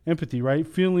empathy, right?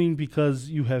 Feeling because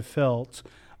you have felt.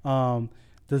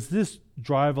 Does this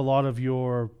drive a lot of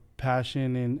your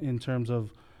passion in terms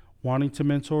of wanting to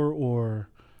mentor or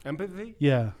empathy?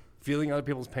 Yeah. Feeling other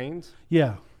people's pains?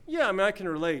 Yeah. Yeah, I mean, I can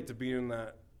relate to being in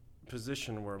that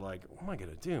position where like, what am I going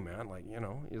to do, man? Like, you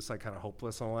know, it's like kind of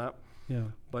hopeless and all that. Yeah.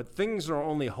 But things are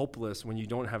only hopeless when you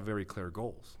don't have very clear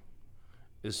goals.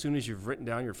 As soon as you've written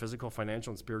down your physical,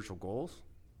 financial, and spiritual goals,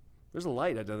 there's a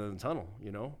light at the end of the tunnel,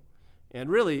 you know? And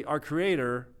really, our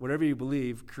Creator, whatever you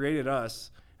believe, created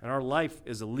us, and our life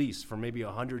is a lease for maybe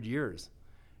 100 years.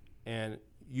 And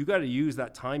you got to use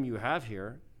that time you have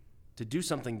here to do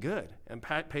something good and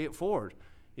pay it forward.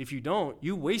 If you don't,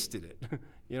 you wasted it.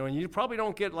 You know, and you probably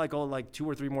don't get like 2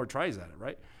 or 3 more tries at it,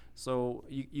 right? So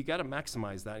you got to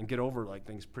maximize that and get over like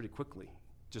things pretty quickly.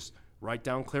 Just write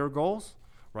down clear goals,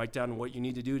 write down what you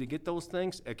need to do to get those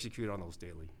things, execute on those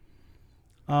daily.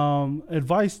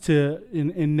 Advice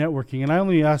in networking, and I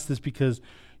only ask this because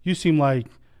you seem like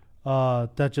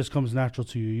that just comes natural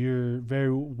to you. You're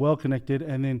very well connected,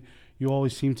 and then you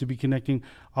always seem to be connecting.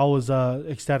 I was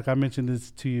ecstatic. I mentioned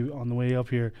this to you on the way up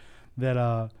here that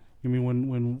I mean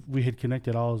when we had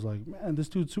connected, I was like, man, this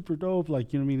dude's super dope.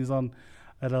 Like, you know what I mean? He's on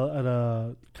at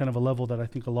a kind of a level that I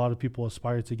think a lot of people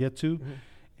aspire to get to. Mm-hmm.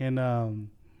 And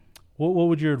what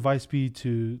would your advice be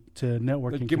to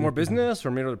networking? Get more business or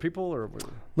meet other people, or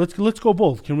let's go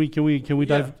both. Can we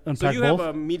dive unpack both? So you have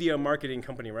a media marketing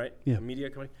company, right? Yeah. A media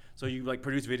company. So you like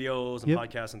produce videos and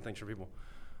podcasts and things for people.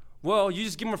 Well, you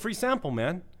just give them a free sample,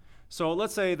 man. So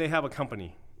let's say they have a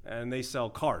company and they sell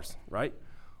cars, right?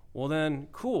 Well then,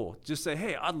 cool. Just say,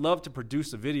 hey, I'd love to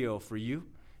produce a video for you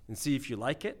and see if you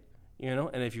like it, you know.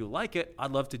 And if you like it,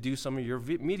 I'd love to do some of your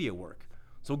media work.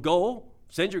 So go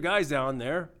send your guys down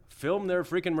there, film their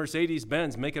freaking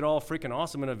Mercedes-Benz, make it all freaking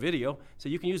awesome in a video, so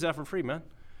you can use that for free, man.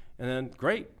 And then,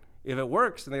 great. If it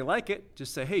works and they like it,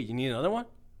 just say, hey, you need another one?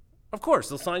 Of course,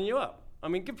 they'll sign you up. I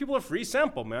mean, give people a free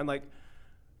sample, man. Like,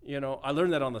 you know, I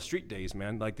learned that on the street days,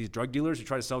 man. Like these drug dealers who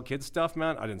try to sell kids stuff,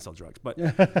 man. I didn't sell drugs, but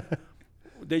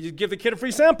they just give the kid a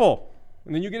free sample,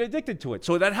 and then you get addicted to it.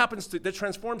 So that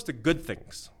transforms to good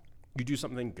things. You do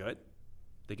something good,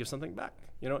 they give something back.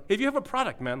 You know, if you have a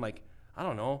product, man, like, I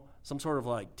don't know, some sort of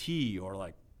like tea or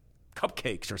like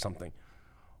cupcakes or something.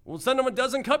 Well, send them a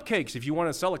dozen cupcakes. If you want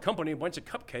to sell a company a bunch of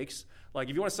cupcakes, like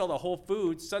if you want to sell the Whole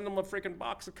Foods, send them a freaking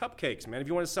box of cupcakes, man. If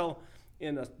you want to sell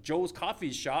in a Joe's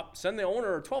Coffee shop, send the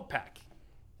owner a 12-pack.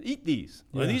 Eat these.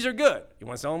 Yeah. Well, these are good. You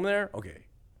want to sell them there? Okay.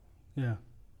 Yeah.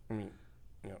 I mean,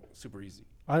 you know, super easy.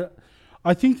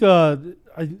 I think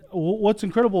what's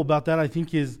incredible about that, I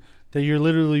think, is that you're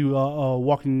literally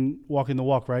walking the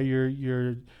walk, right?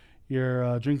 You're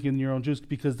drinking your own juice,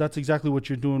 because that's exactly what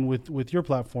you're doing with your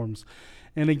platforms.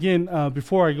 And again,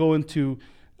 before I go into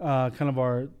kind of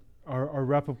our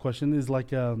wrap-up question, is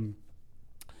like I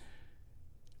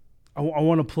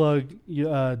want to plug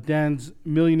Dan's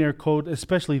Millionaire Code,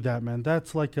 especially that, man.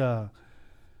 That's like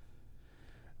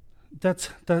that's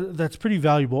pretty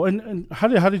valuable. And how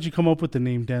did you come up with the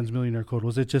name Dan's Millionaire Code?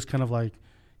 Was it just kind of like,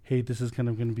 hey, this is kind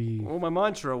of going to be... Well, my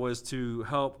mantra was to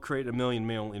help create 1 million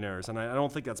millionaires, and I don't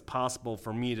think that's possible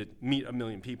for me to meet 1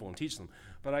 million people and teach them.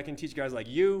 But I can teach guys like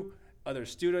you, other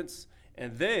students,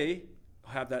 and they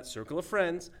have that circle of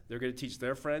friends. They're going to teach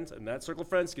their friends, and that circle of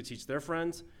friends can teach their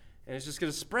friends, and it's just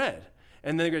going to spread.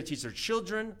 And then they're going to teach their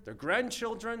children, their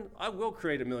grandchildren. I will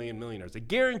create 1 million millionaires. I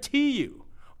guarantee you.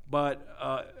 But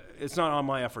it's not on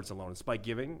my efforts alone. It's by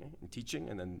giving and teaching,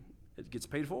 and then it gets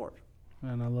paid forward.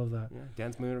 Man, I love that. Yeah,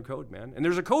 Dan's Millionaire Code, man. And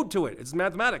there's a code to it. It's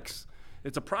mathematics.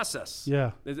 It's a process.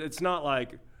 Yeah. It's not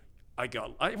like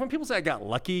when people say I got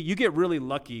lucky, you get really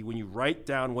lucky when you write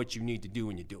down what you need to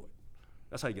do and you do it.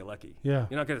 That's how you get lucky. Yeah.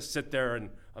 You're not going to sit there and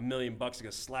 $1 million is going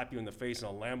to slap you in the face and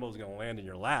a Lambo's going to land in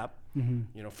your lap. You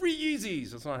know, free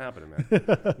Yeezys. That's not happening,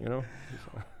 man. You know.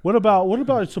 What about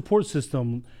a support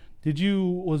system?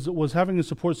 Was having a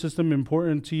support system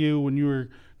important to you when you were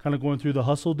kind of going through the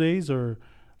hustle days, or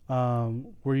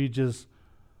were you just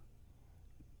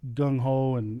gung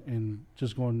ho and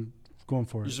just going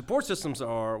for Your it? support systems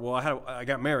are, well, I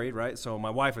got married, right? So my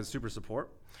wife is super support.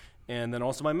 And then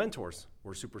also my mentors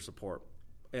were super support.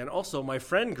 And also my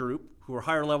friend group who are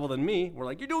higher level than me were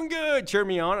like, you're doing good, cheer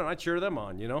me on, and I cheer them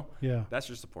on, you know? Yeah. That's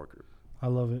your support group. I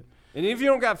love it. And if you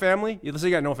don't got family, let's say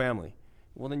you got no family,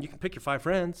 well, then you can pick your 5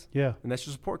 friends. Yeah. And that's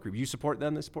your support group. You support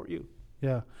them, they support you.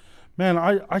 Yeah. Man,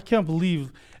 I can't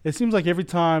believe, it seems like every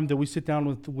time that we sit down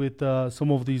with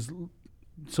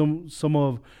some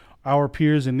of our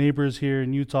peers and neighbors here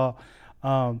in Utah,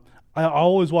 I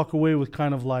always walk away with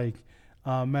kind of like,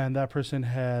 man, that person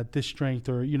had this strength,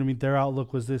 or, you know what I mean, their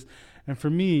outlook was this. And for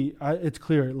me, it's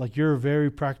clear, like, you're very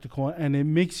practical, and it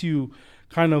makes you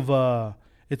kind of,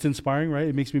 it's inspiring, right?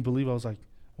 It makes me believe. I was like,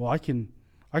 well, I can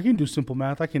do simple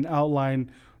math. I can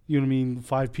outline, you know what I mean,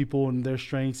 5 people and their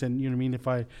strengths, and, you know what I mean, if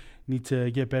I need to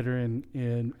get better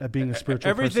in at being a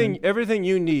spiritual person. Everything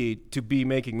you need to be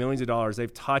making millions of dollars,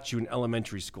 they've taught you in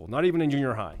elementary school, not even in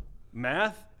junior high.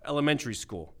 Math, elementary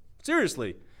school.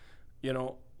 Seriously, you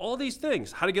know, all these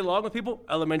things. How to get along with people,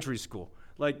 elementary school.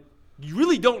 Like, you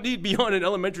really don't need beyond an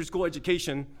elementary school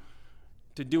education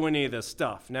to do any of this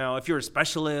stuff. Now, if you're a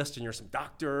specialist and you're some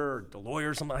doctor or a lawyer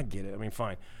or something, I get it. I mean,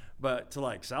 fine. But to,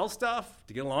 like, sell stuff,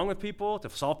 to get along with people, to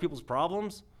solve people's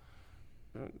problems,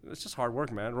 it's just hard work,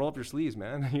 man. Roll up your sleeves,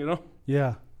 man, you know?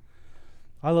 Yeah.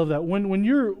 I love that.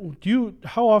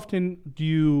 How often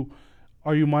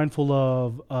are you mindful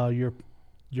of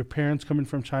your parents coming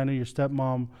from China, your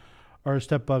stepmom or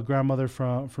step grandmother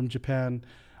from Japan?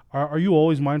 Are you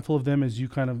always mindful of them as you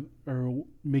kind of are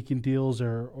making deals,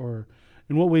 or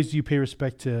in what ways do you pay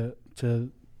respect to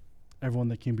everyone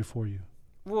that came before you?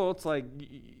 Well, it's like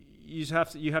you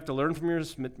have to learn from your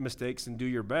mistakes and do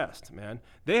your best, man.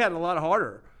 They had it a lot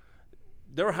harder.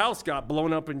 Their house got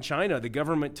blown up in China. The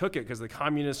government took it because the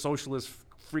communist, socialist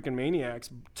freaking maniacs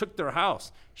took their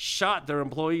house, shot their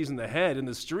employees in the head in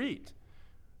the street.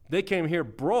 They came here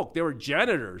broke. They were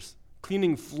janitors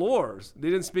cleaning floors. They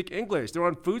didn't speak English. They were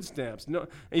on food stamps.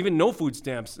 No food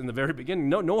stamps in the very beginning.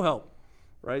 No help,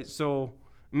 right? So,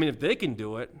 I mean, if they can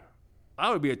do it,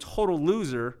 I would be a total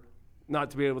loser not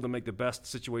to be able to make the best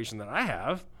situation that I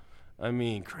have. I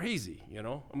mean, crazy, you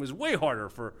know? It was way harder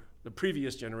for the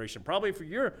previous generation, probably for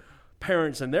your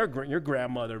parents and your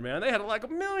grandmother, man. They had it like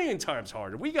 1,000,000 times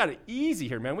harder. We got it easy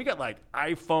here, man. We got like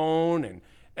iPhone and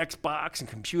Xbox and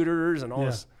computers and all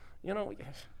this, you know,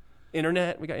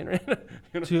 internet. We got internet,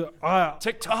 you know?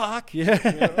 TikTok.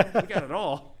 Yeah. You know, we got it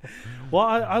all. Well,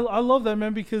 I love that,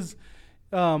 man, because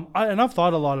I've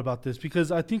thought a lot about this,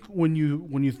 because I think when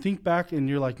you think back and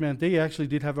you're like, man, they actually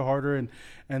did have it harder,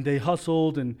 and they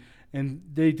hustled and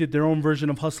they did their own version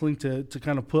of hustling to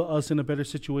kind of put us in a better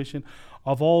situation.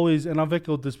 I've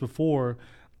echoed this before,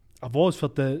 I've always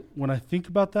felt that when I think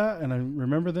about that and I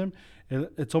remember them,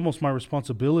 it's almost my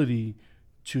responsibility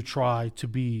to try to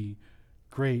be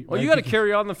great. Well, right? you got to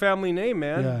carry on the family name,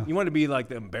 man. Yeah. You want to be like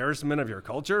the embarrassment of your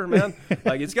culture, man.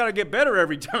 Like, it's got to get better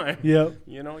every time. Yeah.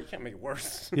 You know, you can't make it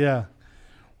worse. Yeah.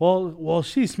 Well,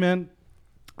 sheesh, man.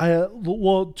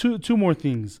 Two more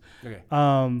things. Okay.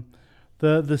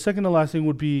 The second to last thing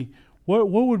would be, what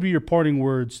would be your parting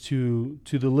words to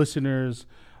the listeners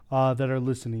that are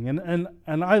listening?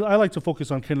 And I like to focus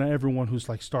on kind of everyone who's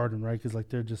like starting, right? Because like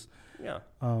they're just you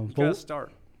got to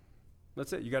start.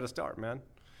 That's it. You got to start, man.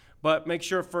 But make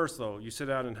sure first, though, you sit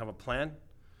down and have a plan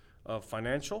of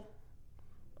financial,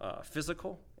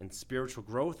 physical, and spiritual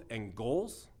growth and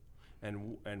goals,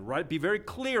 and be very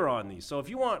clear on these. So if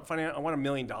you want I want $1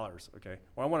 million, okay,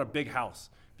 or I want a big house,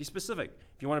 be specific.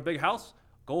 If you want a big house,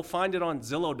 go find it on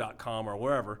Zillow.com or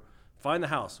wherever. Find the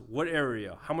house. What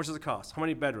area? How much does it cost? How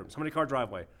many bedrooms? How many car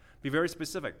driveway? Be very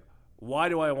specific. Why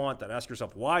do I want that? Ask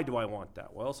yourself, why do I want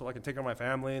that? Well, so I can take care of my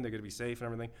family and they're going to be safe and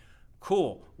everything.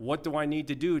 Cool. What do I need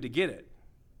to do to get it?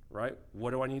 Right? What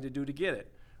do I need to do to get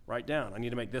it? Write down. I need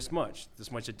to make this much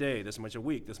a day, this much a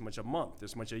week, this much a month,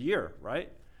 this much a year,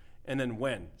 right? And then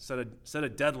when? Set a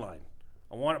deadline.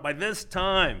 I want it by this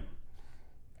time.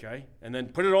 Okay? And then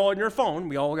put it all in your phone.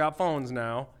 We all got phones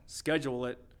now. Schedule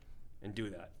it and do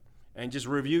that. And just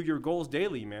review your goals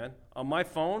daily, man. On my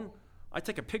phone, I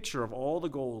take a picture of all the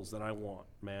goals that I want,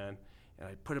 man. And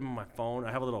I put them in my phone.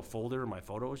 I have a little folder in my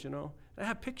photos, you know. I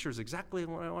have pictures exactly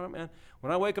what I want, man.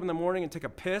 When I wake up in the morning and take a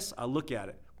piss, I look at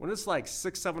it. When it's like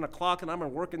 6, 7 o'clock and I've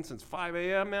been working since 5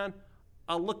 a.m., man,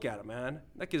 I'll look at it, man.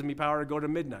 That gives me power to go to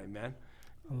midnight, man.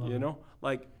 I love You it. know,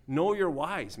 like, know your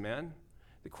whys, man.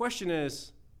 The question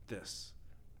is this,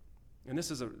 and this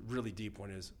is a really deep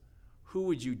one, is who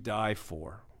would you die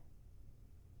for?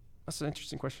 That's an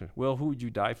interesting question. Well, who would you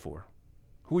die for?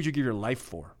 Who would you give your life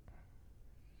for?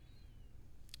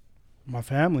 My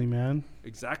family, man.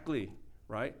 Exactly,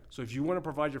 right? So if you want to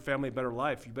provide your family a better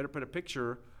life, you better put a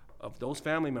picture of those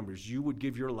family members you would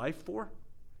give your life for.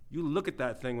 You look at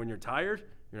that thing when you're tired,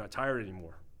 you're not tired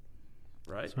anymore,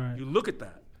 right? That's right. You look at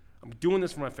that. I'm doing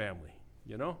this for my family,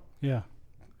 you know? Yeah.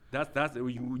 That's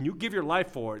when you give your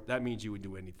life for it, that means you would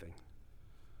do anything.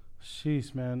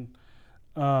 Jeez, man.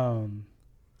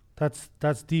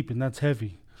 That's deep and that's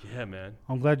heavy. Yeah, man.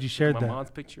 I'm glad you shared My that.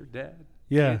 mom's picture, dad,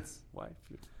 Yeah. kids, wife.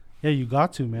 Yeah, you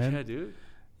got to, man. Yeah, dude.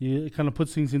 It kind of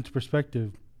puts things into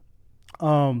perspective.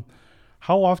 How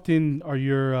often are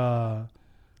your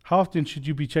how often should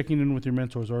you be checking in with your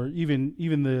mentors, or even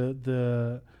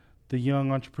the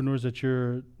young entrepreneurs that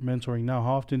you're mentoring now?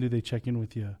 How often do they check in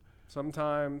with you?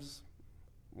 Sometimes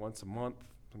once a month,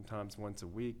 sometimes once a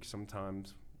week,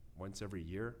 sometimes once every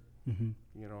year. Mm-hmm.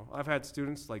 You know, I've had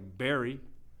students like Barry.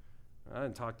 I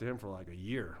didn't talk to him for like a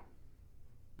year.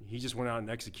 He just went out and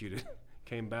executed.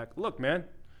 Came back. Look, man.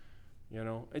 You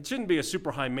know, it shouldn't be a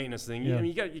super high maintenance thing. Yeah. I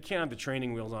mean, you can't have the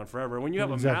training wheels on forever. When you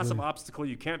have Exactly. a massive obstacle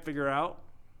you can't figure out,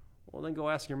 well, then go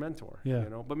ask your mentor. Yeah. You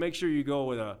know, but make sure you go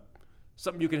with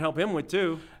something you can help him with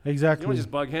too. Exactly. You don't just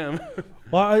bug him.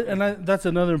 Well, that's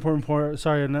another important point.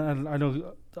 Sorry, and I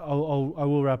know I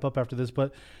will wrap up after this,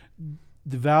 but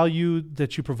the value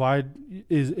that you provide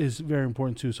is very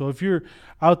important too. So if you're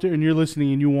out there and you're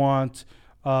listening and you want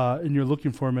and you're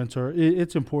looking for a mentor,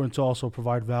 it's important to also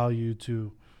provide value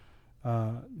to you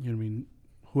know what I mean,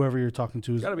 whoever you're talking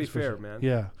to. Got to be fair, man.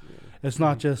 Yeah, it's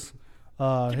not just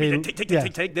hey, take.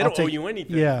 They I'll don't owe you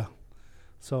anything. Yeah,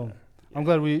 so I'm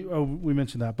glad we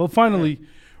mentioned that. But finally,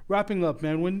 wrapping up,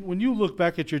 man, when you look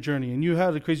back at your journey, and you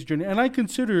had a crazy journey, and I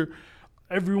consider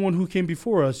everyone who came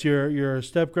before us, your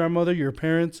step grandmother, your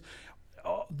parents,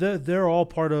 they're all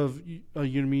part of you know what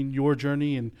I mean, your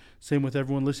journey, and same with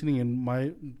everyone listening, and my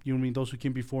you know what I mean, those who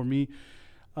came before me.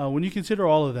 When you consider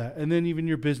all of that, and then even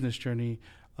your business journey,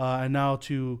 and now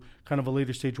to kind of a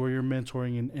later stage where you're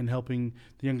mentoring and helping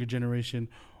the younger generation,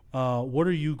 what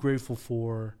are you grateful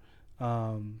for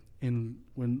in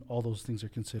when all those things are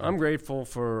considered? I'm grateful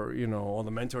for, you know, all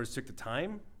the mentors who took the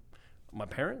time. My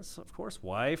parents, of course,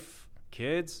 wife,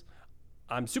 kids.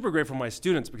 I'm super grateful for my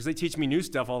students because they teach me new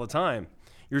stuff all the time.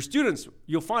 Your students,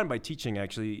 you'll find by teaching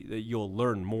actually that you'll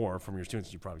learn more from your students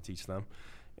than you probably teach them.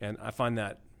 And I find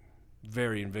that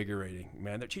very invigorating,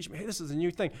 man. They're teaching me, hey, this is a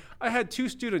new thing. I had 2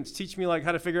 students teach me like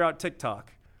how to figure out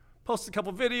TikTok. Posted a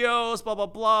couple videos, blah, blah,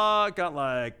 blah. Got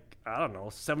like, I don't know,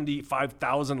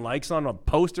 75,000 likes on a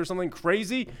post or something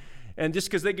crazy. And just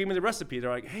because they gave me the recipe,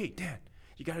 they're like, hey, Dan,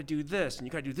 you got to do this, and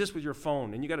you got to do this with your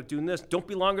phone, and you got to do this. Don't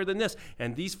be longer than this.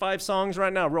 And these 5 songs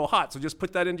right now, real hot. So just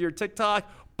put that into your TikTok.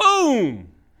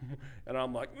 Boom. And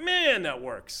I'm like, man, that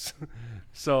works.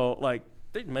 So like,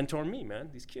 they mentor me, man.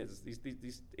 These kids, these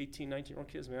 18, 19-year-old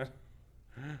kids, man.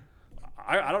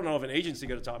 I don't know if an agency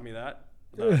could have taught me that.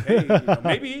 Hey, you know,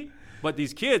 maybe. But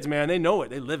these kids, man, they know it.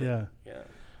 They live it. Yeah.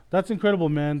 That's incredible,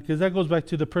 man, because that goes back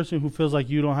to the person who feels like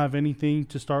you don't have anything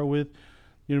to start with.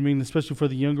 You know what I mean? Especially for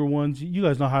the younger ones. You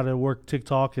guys know how to work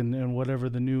TikTok and whatever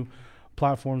the new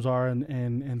platforms are.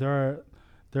 And there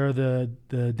are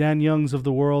the Dan Youngs of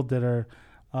the world that are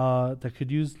that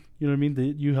could use, you know what I mean?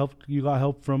 That you got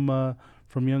help from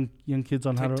young kids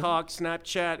on TikTok, how to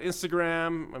Snapchat,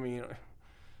 Instagram. I mean,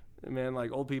 man,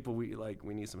 like old people, we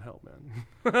need some help, man.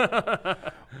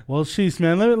 Well, sheesh,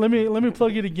 man. Let me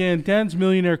plug it again. Dan's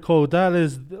Millionaire Code. That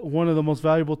is one of the most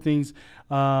valuable things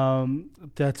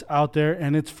that's out there,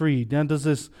 and it's free. Dan does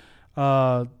this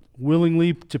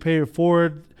willingly to pay it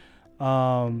forward,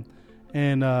 and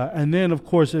then of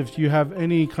course, if you have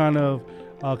any kind of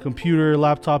computer,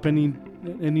 laptop, any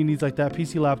needs like that,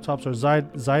 PC laptops or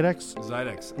Xidex.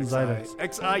 Xidex.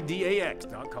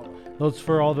 Xidax.com. Those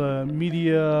for all the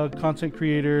media content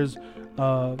creators,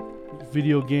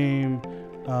 video game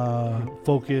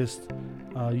focused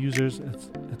users.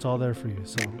 It's all there for you.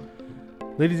 So,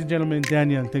 ladies and gentlemen,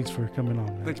 Dan Young, thanks for coming on,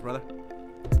 man. Thanks, brother.